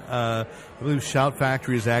soon. I believe Shout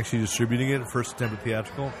Factory is actually distributing it, first attempt at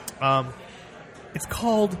theatrical. It's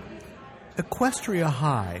called Equestria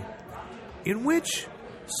High, in which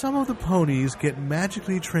some of the ponies get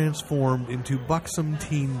magically transformed into buxom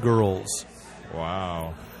teen girls.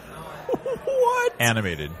 Wow. What?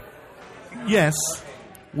 Animated. Yes,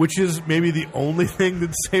 which is maybe the only thing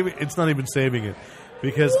that's saving. It's not even saving it,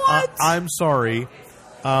 because I'm sorry.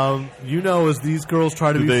 As these girls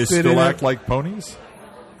try to Do be they fit still in act like ponies?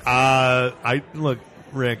 Look,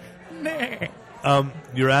 Rick.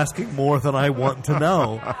 You're asking more than I want to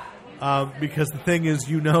know. Because the thing is,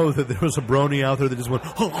 that there was a brony out there that just went,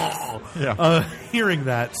 Yeah. hearing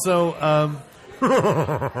that. So,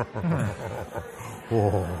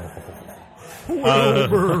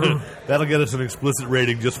 that'll get us an explicit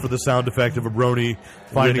rating just for the sound effect of a brony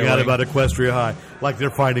finding out about Equestria High. Like they're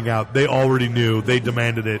finding out. They already knew. They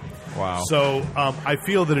demanded it. Wow. So, I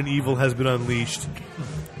feel that an evil has been unleashed.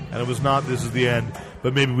 And it was not This Is the End,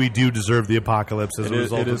 but maybe we do deserve the apocalypse as a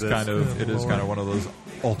result It of is this. it is kind of one of those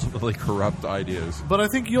ultimately corrupt ideas. But I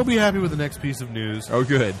think you'll be happy with the next piece of news. Oh,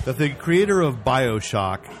 good. That the creator of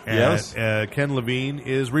BioShock, Yes. Ken Levine,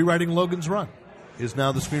 is rewriting Logan's Run. Is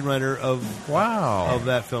now the screenwriter of Wow.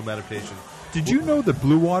 that film adaptation. Did you know that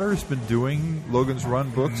Blue Water's been doing Logan's Run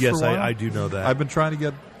books? Yes, for a while? I do know that. I've been trying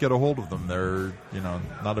to get a hold of them. They're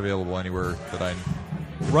not available anywhere that I can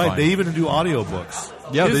Right, find. they even do audiobooks.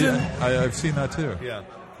 Yeah, Isn't- I've seen that too. Yeah.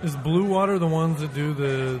 Is Blue Water the ones that do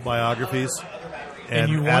the... Biographies.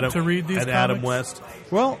 And you want to read these And Adam comics? West.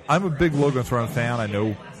 Well, I'm a big Logan's Run fan. I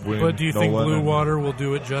know William But do you think Nolan Blue and- Water will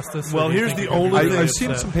do it justice? or Well, do you here's think the it could be only really thing- I've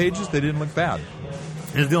seen upset? some pages. They didn't look bad.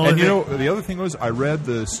 Here's the only And thing. the other thing was I read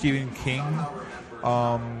the Stephen King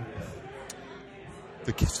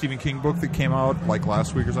Stephen King book that came out like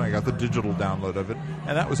last week or something. I got the digital download of it,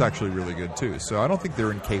 and that was actually really good too. So I don't think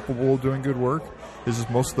they're incapable of doing good work. It's just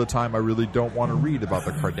most of the time I really don't want to read about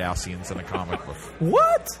the Kardashians in a comic book.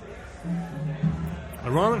 What?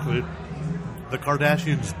 Ironically, the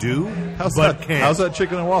Kardashians do, How's but can't. How's that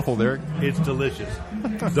chicken and waffle, Derek? It's delicious,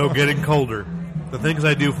 though getting colder. The things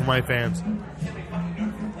I do for my fans.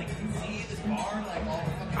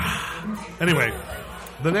 Anyway,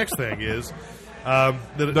 the next thing is...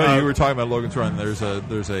 you were talking about Logan's Run. There's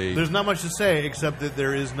not much to say except that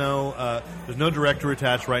there's no director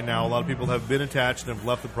attached right now. A lot of people have been attached and have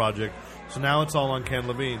left the project, so now it's all on Ken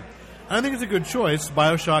Levine. And I think it's a good choice.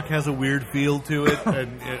 BioShock has a weird feel to it,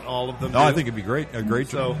 and all of them. No, I think it'd be great. A great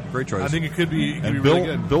choice. I think it could be. And really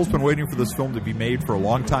good. Bill's been waiting for this film to be made for a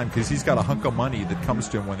long time because he's got a hunk of money that comes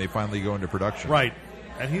to him when they finally go into production. Right,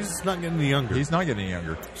 and he's not getting any younger. He's not getting any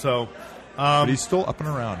younger. So. But he's still up and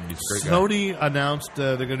around. And he's a great guy. Sony announced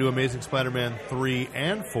they're going to do Amazing Spider-Man 3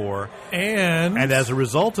 and 4. And as a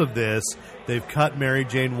result of this, they've cut Mary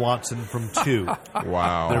Jane Watson from 2.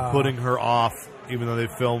 Wow. They're putting her off, even though they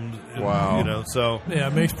filmed, Wow. so... Yeah,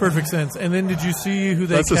 it makes perfect sense. And then did you see who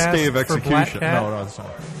they That's cast a stay of for Black execution. Cat? No, it's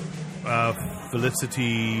not.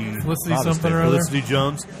 Felicity something or other? Felicity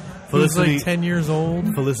Jones. Who's Felicity, like 10 years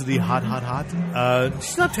old? Felicity Hot.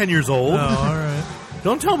 She's not 10 years old. Oh, all right.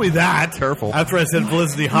 Don't tell me that. Careful. After I said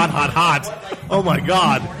Felicity Hot. Oh, my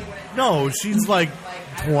God. No, she's like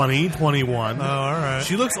 20, 21. Oh, all right.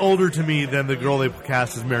 She looks older to me than the girl they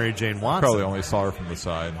cast as Mary Jane Watson. Probably only saw her from the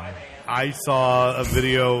side. I saw a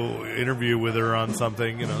video interview with her on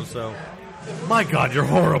something, so... My God, you're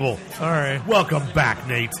horrible. All right. Welcome back,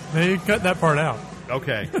 Nate. Maybe cut that part out.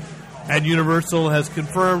 Okay. And Universal has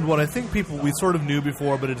confirmed what I think we sort of knew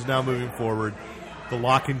before, but it's now moving forward. The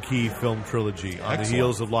Lock and Key film trilogy on the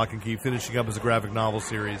heels of Lock and Key, finishing up as a graphic novel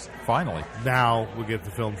series. Finally. Now we'll get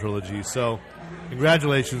the film trilogy. So,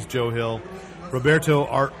 congratulations, Joe Hill.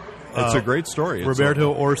 It's a great story.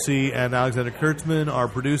 Roberto Orsi and Alexander Kurtzman are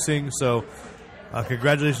producing. So,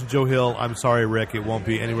 congratulations, Joe Hill. I'm sorry, Rick. It won't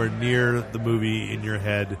be anywhere near the movie in your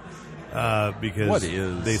head because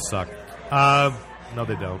they suck. No,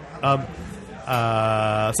 they don't.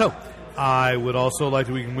 So, I would also like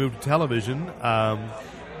we can move to television.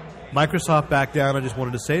 Microsoft backed down. I just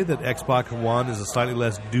wanted to say that Xbox One is a slightly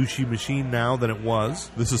less douchey machine now than it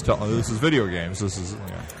was. This is video games. This is.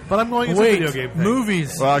 Yeah. But I'm going into video game thing.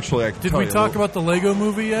 Movies. Well, actually, did we talk about the Lego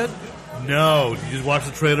movie yet? No. Did you just watch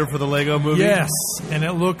the trailer for the Lego movie? Yes, and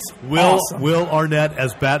it looks awesome. Will Arnett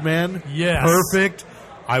as Batman? Yes. Perfect.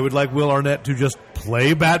 I would like Will Arnett to just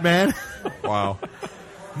play Batman. Wow.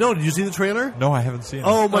 No, did you see the trailer? No, I haven't seen it.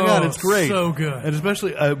 Oh my God, it's great. So good. And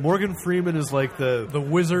especially Morgan Freeman is like the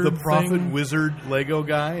wizard, the prophet thing. Wizard Lego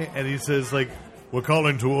guy, and he says like, "We're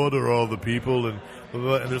calling to order all the people," and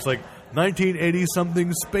there's like 1980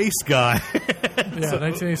 something space guy. Yeah,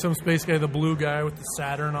 1980 some space guy, the blue guy with the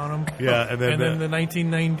Saturn on him. Yeah, and then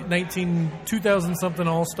the 2000 something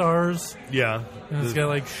All Stars. Yeah, and it's got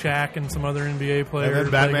like Shaq and some other NBA players. And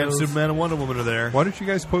then Batman, Legos. Superman, and Wonder Woman are there. Why don't you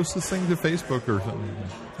guys post this thing to Facebook or something?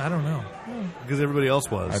 I don't know. Because everybody else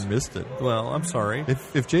was. I missed it. Well, I'm sorry.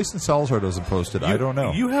 If Jason Salazar doesn't post it, I don't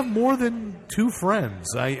know. You have more than 2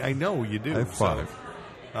 friends. I know you do. I have 5.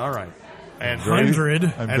 So. All right. And 100.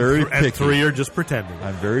 I'm very picky. And 3 are just pretending.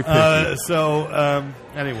 I'm very picky.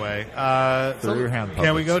 Anyway. Throw your hand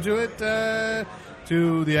can we go to it?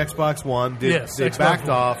 To the Xbox One. Yes. They Xbox backed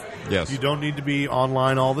One. off. Yes. You don't need to be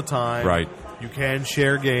online all the time. Right. You can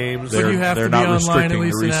share games. But you have to be not online at restricting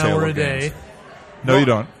least the an resale hour of a day. games. No, you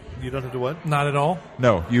don't. You don't have to what? Not at all?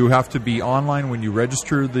 No, you have to be online when you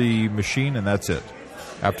register the machine, and that's it.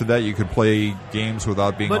 After that, you can play games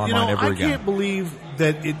without being online ever again. I can't believe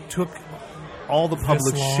that it took all the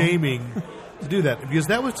public shaming to do that. Because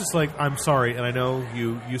that was just like, I'm sorry, and I know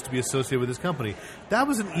you used to be associated with this company. That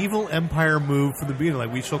was an evil empire move from the beginning.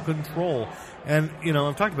 Like, we shall control. And,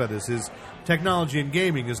 I've talked about this, is technology and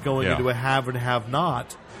gaming is going into a have and have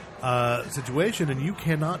not situation, and you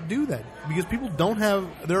cannot do that. Because people don't have,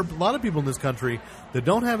 there are a lot of people in this country that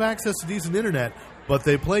don't have access to decent internet, but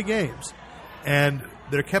they play games. And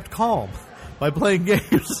they're kept calm by playing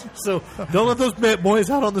games. So don't let those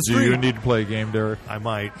boys out on the street. Do you need to play a game, Derek? I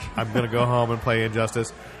might. I'm going to go home and play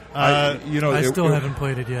Injustice. I still haven't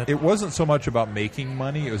played it yet. It wasn't so much about making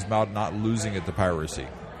money; it was about not losing it to piracy.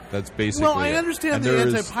 That's basically. Well, I understand the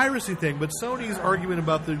anti-piracy thing, but Sony's argument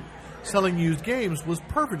about the selling used games was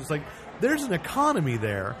perfect. It's like there's an economy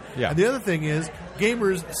there. Yeah. And the other thing is,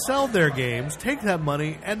 gamers sell their games, take that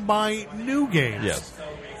money, and buy new games. Yes.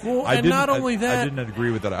 Well, and not only that, I didn't agree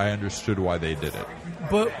with that. I understood why they did it.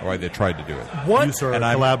 But why they tried to do it. what? You sort of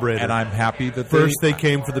And collaborated. I'm happy that First they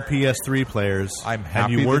came for the PS3 players. I'm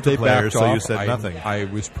happy and you weren't that they a player, backed so off. you said nothing. I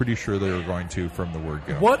was pretty sure they were going to from the word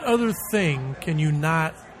go. What other thing can you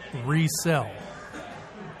not resell?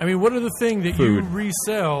 I mean, what other thing that you Food.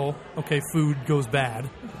 resell? Okay, food goes bad.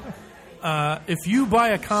 If you buy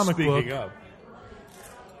a comic book Speaking of.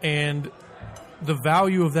 and the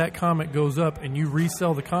value of that comic goes up and you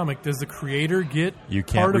resell the comic, does the creator get You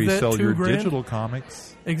can't part of that resell your $2,000? digital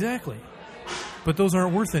comics. Exactly. But those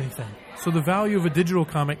aren't worth anything. So the value of a digital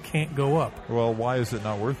comic can't go up Well, why is it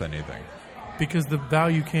not worth anything? because the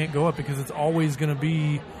value can't go up because it's always going to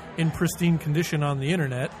be in pristine condition on the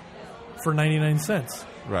internet for 99 cents.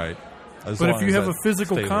 Right. As But long if you as have that a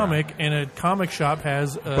physical stays comic and a comic shop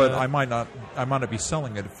has But I might not be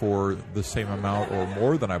selling it for the same amount or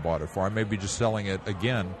more than I bought it for. I may be just selling it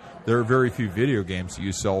again. There are very few video games that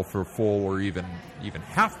you sell for full or even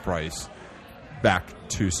half price back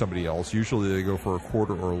to somebody else. Usually they go for a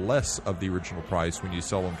quarter or less of the original price when you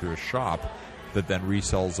sell them to a shop that then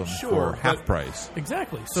resells them Sure, for half but- price.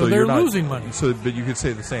 exactly. So they're you're not losing money. So, but you could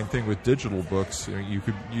say the same thing with digital books.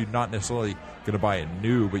 You're not necessarily going to buy it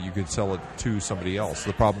new, but you could sell it to somebody else.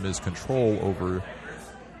 The problem is control over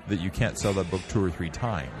that. You can't sell that book 2 or 3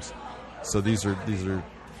 times. So these are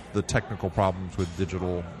the technical problems with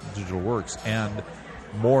digital works, and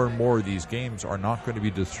more of these games are not going to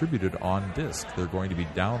be distributed on disc. They're going to be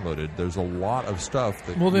downloaded. There's a lot of stuff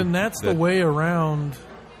that. Well, then that's the way around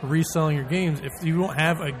reselling your games. If you don't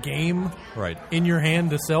have a game Right. in your hand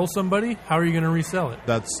to sell somebody, how are you going to resell it?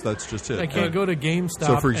 That's just it. I can't go to GameStop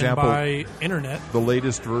So, for example, and buy internet. The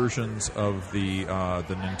latest versions of the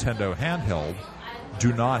Nintendo handheld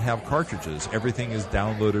do not have cartridges. Everything is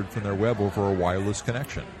downloaded from their web over a wireless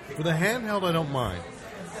connection. For the handheld, I don't mind.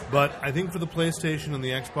 But I think for the PlayStation and the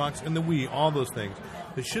Xbox and the Wii, all those things,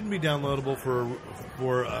 they shouldn't be downloadable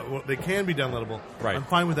well, they can be downloadable. Right. I'm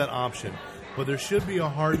fine with that option. But there should be a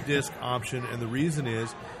hard disk option, and the reason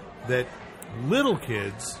is that little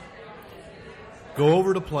kids go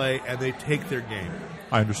over to play and they take their game.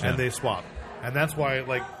 I understand. And they swap. And that's why,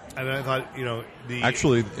 and I thought,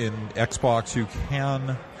 Actually, in Xbox, you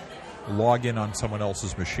can log in on someone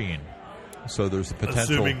else's machine. So there's the potential.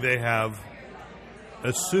 assuming they have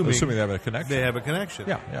a connection. They have a connection.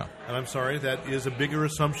 Yeah, yeah. And I'm sorry, that is a bigger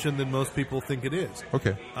assumption than most people think it is.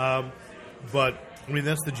 Okay. But I mean,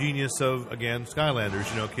 that's the genius of, again, Skylanders.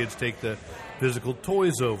 Kids take the physical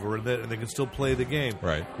toys over, and they can still play the game.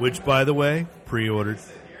 Right. Which, by the way, pre-ordered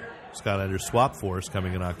Skylanders Swap Force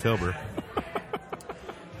coming in October.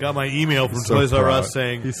 Got my email from So Toys R proud. Us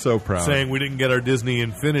saying He's so proud. saying we didn't get our Disney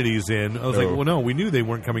Infinities in. I was No. like, well, no, we knew they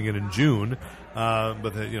weren't coming in June,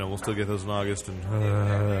 but we'll still get those in August.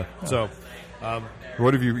 And so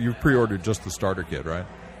What have you pre-ordered just the starter kit, right?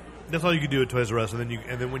 that's all you can do at Toys R Us, and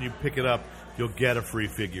then when you pick it up, you'll get a free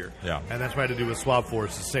figure. Yeah. And that's what I had to do with Swap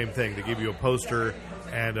Force. The same thing. They give you a poster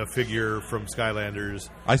and a figure from Skylanders.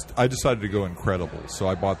 I decided to go Incredible, so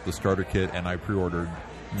I bought the starter kit and I pre-ordered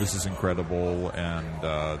Mrs. Incredible and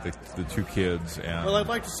the 2 kids. And Well, I'd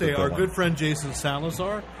like to say the our villain. good friend Jason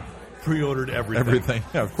Salazar pre-ordered everything. Everything,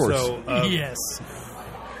 yeah, of course. So, Yes.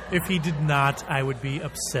 If he did not, I would be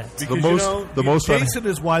upset. because, the most Jason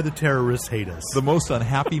is why the terrorists hate us. the most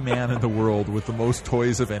unhappy man in the world with the most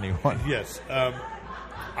toys of anyone. Yes. I'm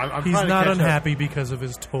He's trying to not catch up. unhappy because of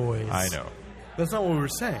his toys. I know. That's not what we were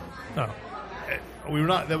saying. Oh. We were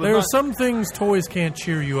not. That was There are not, some things toys can't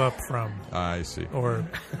cheer you up from, I see. or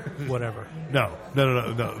whatever. No,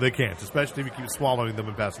 they can't. Especially if you keep swallowing them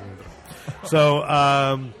and passing them through. So,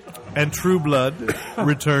 and True Blood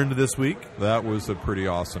returned this week. That was a pretty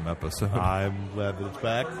awesome episode. I'm glad that it's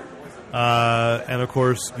back. And of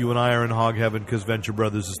course, you and I are in hog heaven because Venture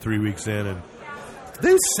Brothers is 3 weeks in, and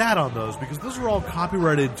they sat on those because those were all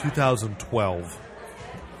copyrighted in 2012.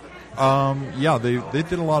 Yeah, they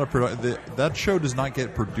did a lot of that show does not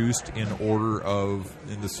get produced in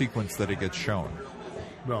the sequence that it gets shown.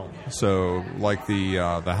 No. So, like the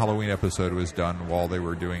Halloween episode was done while they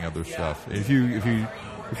were doing other stuff. If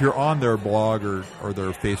you're on their blog or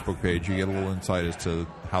their Facebook page, you get a little insight as to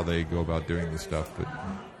how they go about doing this stuff. But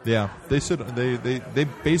yeah, they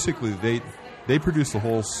basically produce the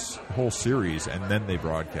whole series and then they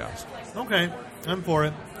broadcast. Okay, I'm for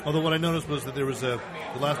it. Although what I noticed was that there was the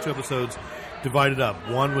last 2 episodes divided up.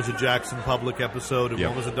 One was a Jackson Public episode, and Yep.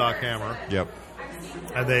 one was a Doc Hammer. Yep.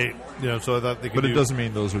 And they, so I thought they could But do... it doesn't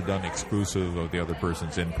mean those are done exclusive of the other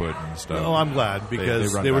person's input and stuff. Oh, I'm glad,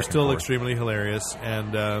 because run they were back and still forth. extremely hilarious,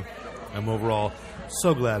 and I'm overall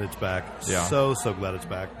so glad it's back. Yeah. So glad it's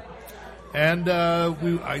back. And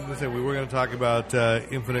we were going to talk about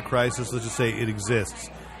Infinite Crisis. Let's just say it exists.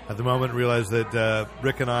 at the moment. Realize that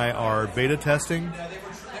Rick and I are beta testing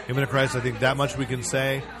Imminent Crisis. I think that much we can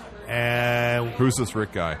say. And Who's this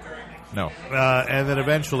Rick guy? No. And then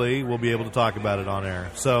eventually we'll be able to talk about it on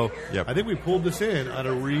air. So Yep. I think we pulled this in at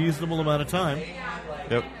a reasonable amount of time.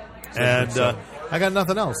 Yep. And I got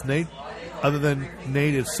nothing else, Nate. Other than,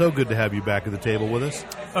 Nate, it's so good to have you back at the table with us.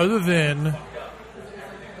 Other than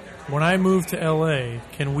when I move to L.A.,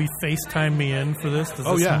 can we FaceTime me in for this? Does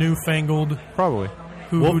this newfangled Probably.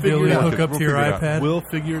 We'll figure dilly it out. hook up We'll to your figure it out. iPad? We'll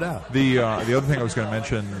figure it out. The other thing I was going to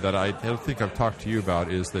mention that I don't think I've talked to you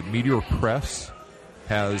about is that Meteor Press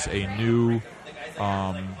has a new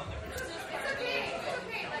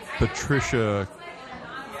Patricia.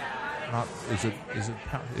 It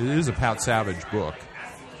is a Pat Savage book.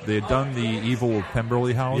 They had done the Evil of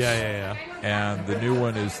Pemberley House. Yeah. And the new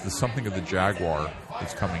one is the Something of the Jaguar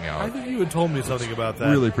that's coming out. I think you had told me something about that.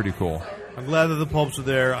 Really pretty cool. I'm glad that the pulps are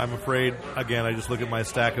there. I'm afraid, again, I just look at my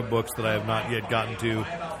stack of books that I have not yet gotten to.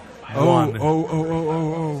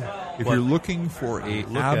 If you're looking for a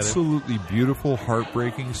absolutely beautiful,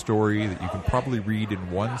 heartbreaking story that you can probably read in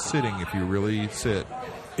one sitting if you really sit,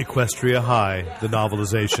 Equestria High, the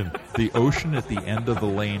novelization. The Ocean at the End of the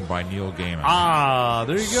Lane by Neil Gaiman. Ah,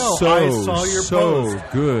 there you go. I saw your post.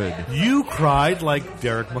 Good. You cried like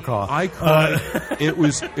Derek McCaw. I cried. It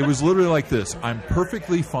was literally like this. I'm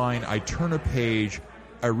perfectly fine. I turn a page.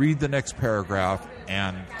 I read the next paragraph,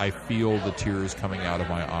 and I feel the tears coming out of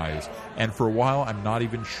my eyes. And for a while, I'm not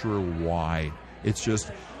even sure why. It's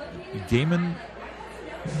just Gaiman.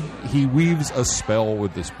 He weaves a spell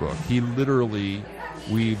with this book. He literally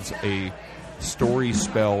weaves a story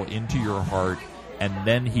spell into your heart, and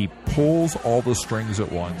then he pulls all the strings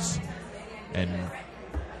at once. And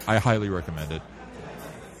I highly recommend it.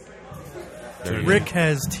 Rick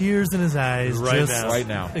has tears in his eyes Right describing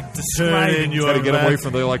now. describing You Got to get Matt. away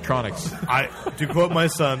from the electronics. To quote my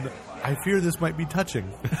son, I fear this might be touching.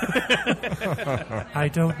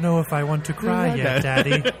 I don't know if I want to cry yet,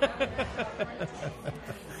 Daddy.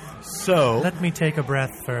 So Let me take a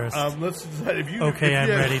breath first. let's decide if you. Okay, I'm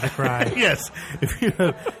ready to cry. Yes,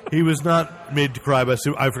 he was not made to cry by.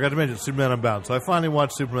 I forgot to mention Superman Unbound. So I finally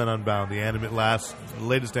watched Superman Unbound, the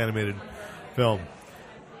latest animated film.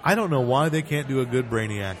 I don't know why they can't do a good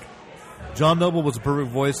Brainiac. John Noble was a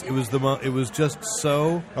perfect voice. It was it was just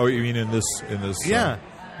so. Oh, you mean in this? Yeah.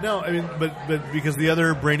 No, I mean, but because the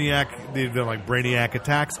other Brainiac, they've done like Brainiac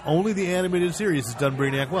Attacks. Only the animated series has done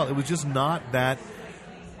Brainiac well. It was just not that.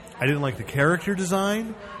 I didn't like the character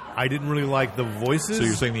design. I didn't really like the voices. So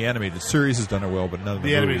you're saying the animated series has done it well, but none of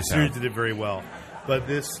the animated movies series have. did it very well. But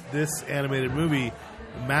this animated movie,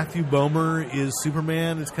 Matthew Bomer is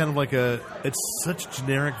Superman. It's kind of like it's such a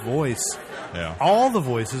generic voice. Yeah. All the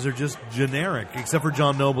voices are just generic, except for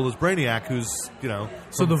John Noble as Brainiac, who's,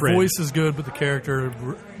 So the Fringe. voice is good, but the character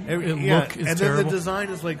look is and then terrible. the design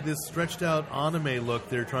is like this stretched out anime look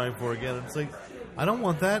they're trying for again. And it's like, I don't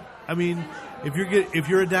want that. I mean, if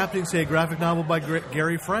you're adapting, say, a graphic novel by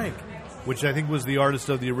Gary Frank, which I think was the artist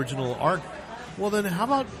of the original arc, well, then how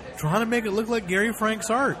about trying to make it look like Gary Frank's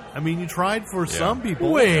art? I mean, you tried for some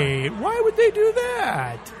people. Wait, why would they do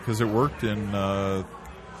that? Because it worked in.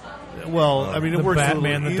 Well, I mean, it The works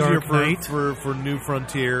Batman, a The little Dark easier Knight. for New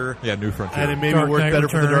Frontier. Yeah, New Frontier. And it maybe Dark worked Knight better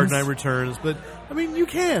for The Dark Returns. Knight Returns. But, I mean, you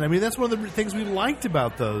can. I mean, that's one of the things we liked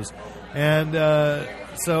about those. And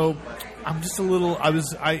so I'm just a little... I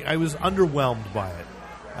was underwhelmed by it.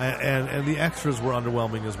 And the extras were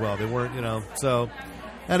underwhelming as well. They weren't, So,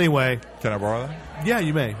 anyway. Can I borrow that? Yeah,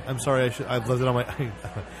 you may. I'm sorry. I've left it on my...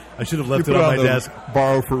 I should have left You it put on my the desk.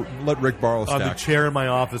 Let Rick borrow a On the stack. chair in my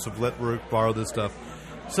office of let Rick borrow this stuff.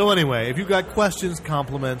 So anyway, if you've got questions,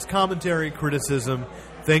 compliments, commentary, criticism,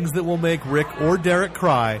 things that will make Rick or Derek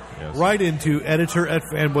cry, Yes. write into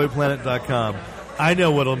editor@fanboyplanet.com. I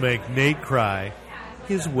know what'll make Nate cry.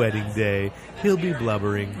 His wedding day. He'll be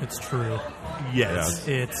blubbering. It's true. Yes.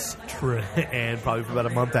 It's true. And probably for about a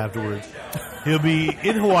month afterwards. He'll be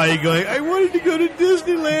in Hawaii going, I wanted to go to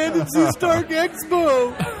Disneyland and see Stark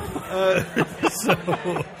Expo. So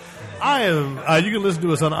I am. You can listen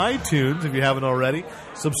to us on iTunes if you haven't already.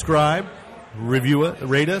 Subscribe, review it,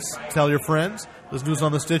 rate us, tell your friends. Listen to us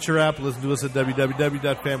on the Stitcher app. Listen to us at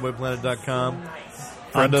www.fanboyplanet.com.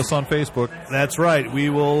 Friend us on Facebook. That's right. We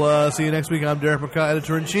will see you next week. I'm Derek McCaw,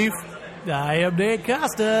 Editor-in-Chief. I am Nate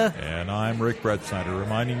Costa. And I'm Rick Brett Snyder,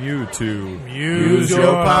 reminding you to Use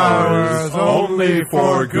your powers only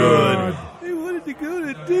for good. They wanted to go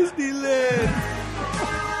to Disneyland.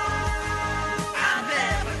 I'll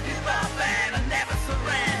never give up and I'll never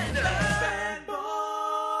surrender. Fanboy.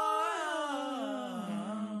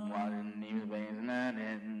 Wasn't even paying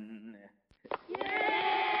nothing.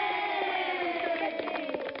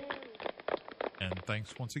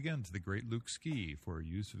 Thanks once again to the great Luke Ski for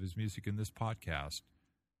use of his music in this podcast.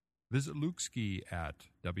 Visit Luke Ski at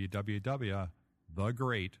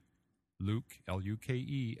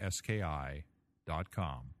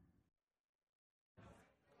www.thegreatlukeski.com.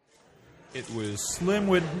 It was Slim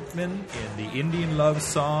Whitman in the Indian Love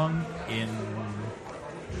Song in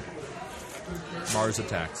Mars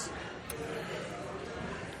Attacks.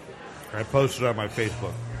 I posted on my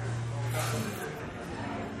Facebook.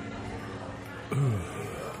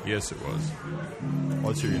 Yes, it was.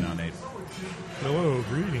 Let's hear you now, Nate. Hello,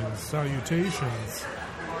 greetings, salutations.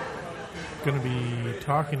 Going to be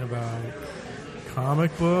talking about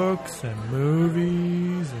comic books and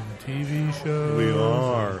movies and TV shows. We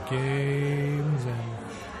are. And games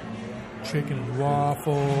and chicken and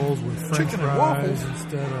waffles with French Chicken and fries waffles?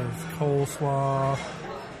 instead of coleslaw.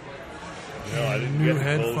 No, I didn't New get the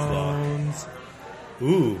headphones. coleslaw.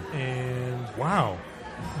 Ooh. And Wow.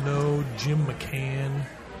 no Jim McCann.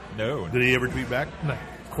 No. Did he ever tweet back? No,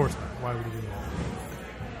 of course not. Why would he do that?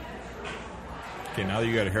 Okay, now that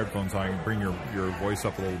you got headphones on, bring your voice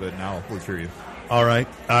up a little bit. Now let's hear you. All right.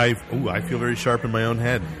 I feel very sharp in my own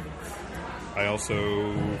head. I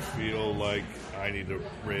also feel like I need to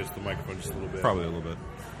raise the microphone just a little bit. Probably a little bit.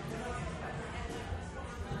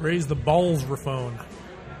 Raise the balls-rophone.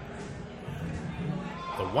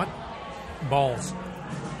 The what? Balls.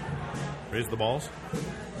 Raise the balls?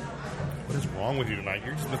 What is wrong with you tonight?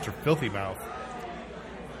 You're just Mr. Filthy Mouth.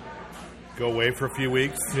 Go away for a few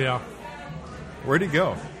weeks? Yeah. Where'd he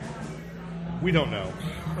go? We don't know.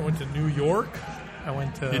 I went to New York. I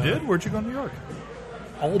went to... You did? Where'd you go to New York?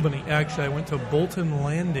 Albany. Actually, I went to Bolton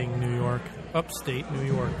Landing, New York. Upstate New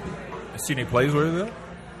York. See any plays over there?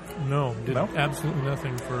 No, did No? absolutely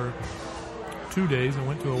nothing for 2 days. I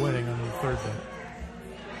went to a wedding on the third day.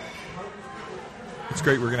 It's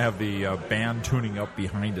great. We're going to have the band tuning up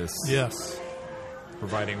behind us. Yes.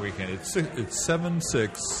 Providing weekend. It's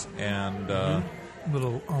 7-6, and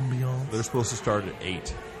Little ambiance. they're supposed to start at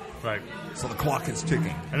 8. Right. So the clock is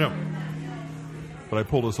ticking. I know. But I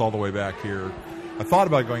pulled us all the way back here. I thought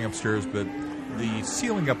about going upstairs, but the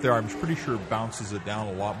ceiling up there, I'm pretty sure, bounces it down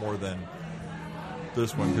a lot more than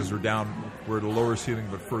this one, because we're at a lower ceiling,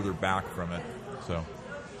 but further back from it. So,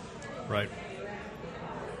 Right.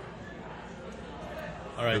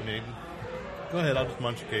 All right, Nathan. Go ahead. I'll just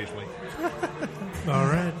munch occasionally. All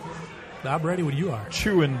right. I'm ready when you are.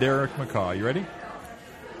 chewing Derek McCaw. You ready?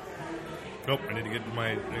 Nope. I need to get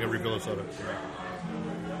I got to refill a soda.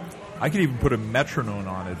 I could even put a metronome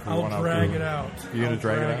on it if we I'll want to. drag it out. You're going I'll to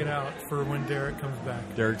drag it it out? out for when Derek comes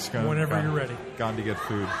back. Derek's going Whenever you're ready. Gone to get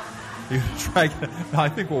food. You can drag it. No, I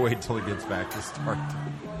think we'll wait till he gets back to start.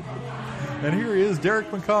 And here he is,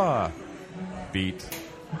 Derek McCaw. Beat.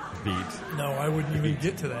 No, I wouldn't even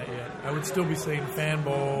get to that yet. I would still be saying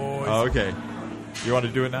Fanboy. Oh, okay. You want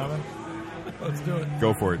to do it now then? Let's do it.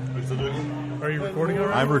 Go for it. Are you recording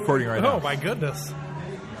already? I'm recording right now. Oh, my goodness.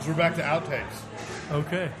 So we're back to outtakes.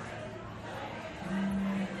 Okay.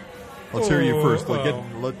 Let's hear you first.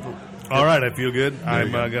 Oh. All right, I feel good. I'm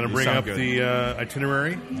you go. going to You bring sound up good. the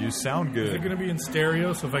itinerary. You sound Is it good. going to be in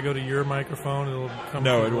stereo? So if I go to your microphone, it'll come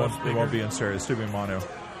No, through it one won't. It speaker? won't be in stereo. It's still be mono.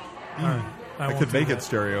 All right. I won't could do make that. it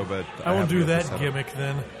stereo, but I won't haven't do got the that setup. gimmick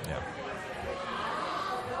then. Yeah.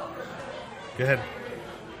 Go ahead.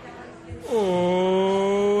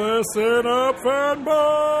 Oh, listen up,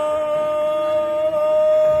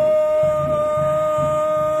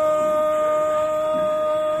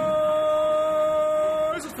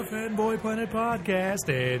 fanboys! It's the Fanboy Planet Podcast,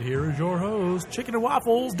 and here is your host, Chicken and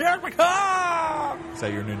Waffles, Derek McCaw! Is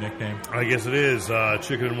that your new nickname? I guess it is.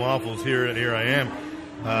 Chicken and Waffles. Here I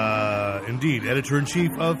am. Indeed,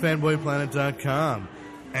 editor-in-chief of fanboyplanet.com.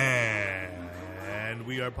 And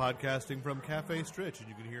we are podcasting from Cafe Stritch, and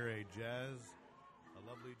you can hear a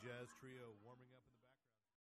lovely jazz trio warming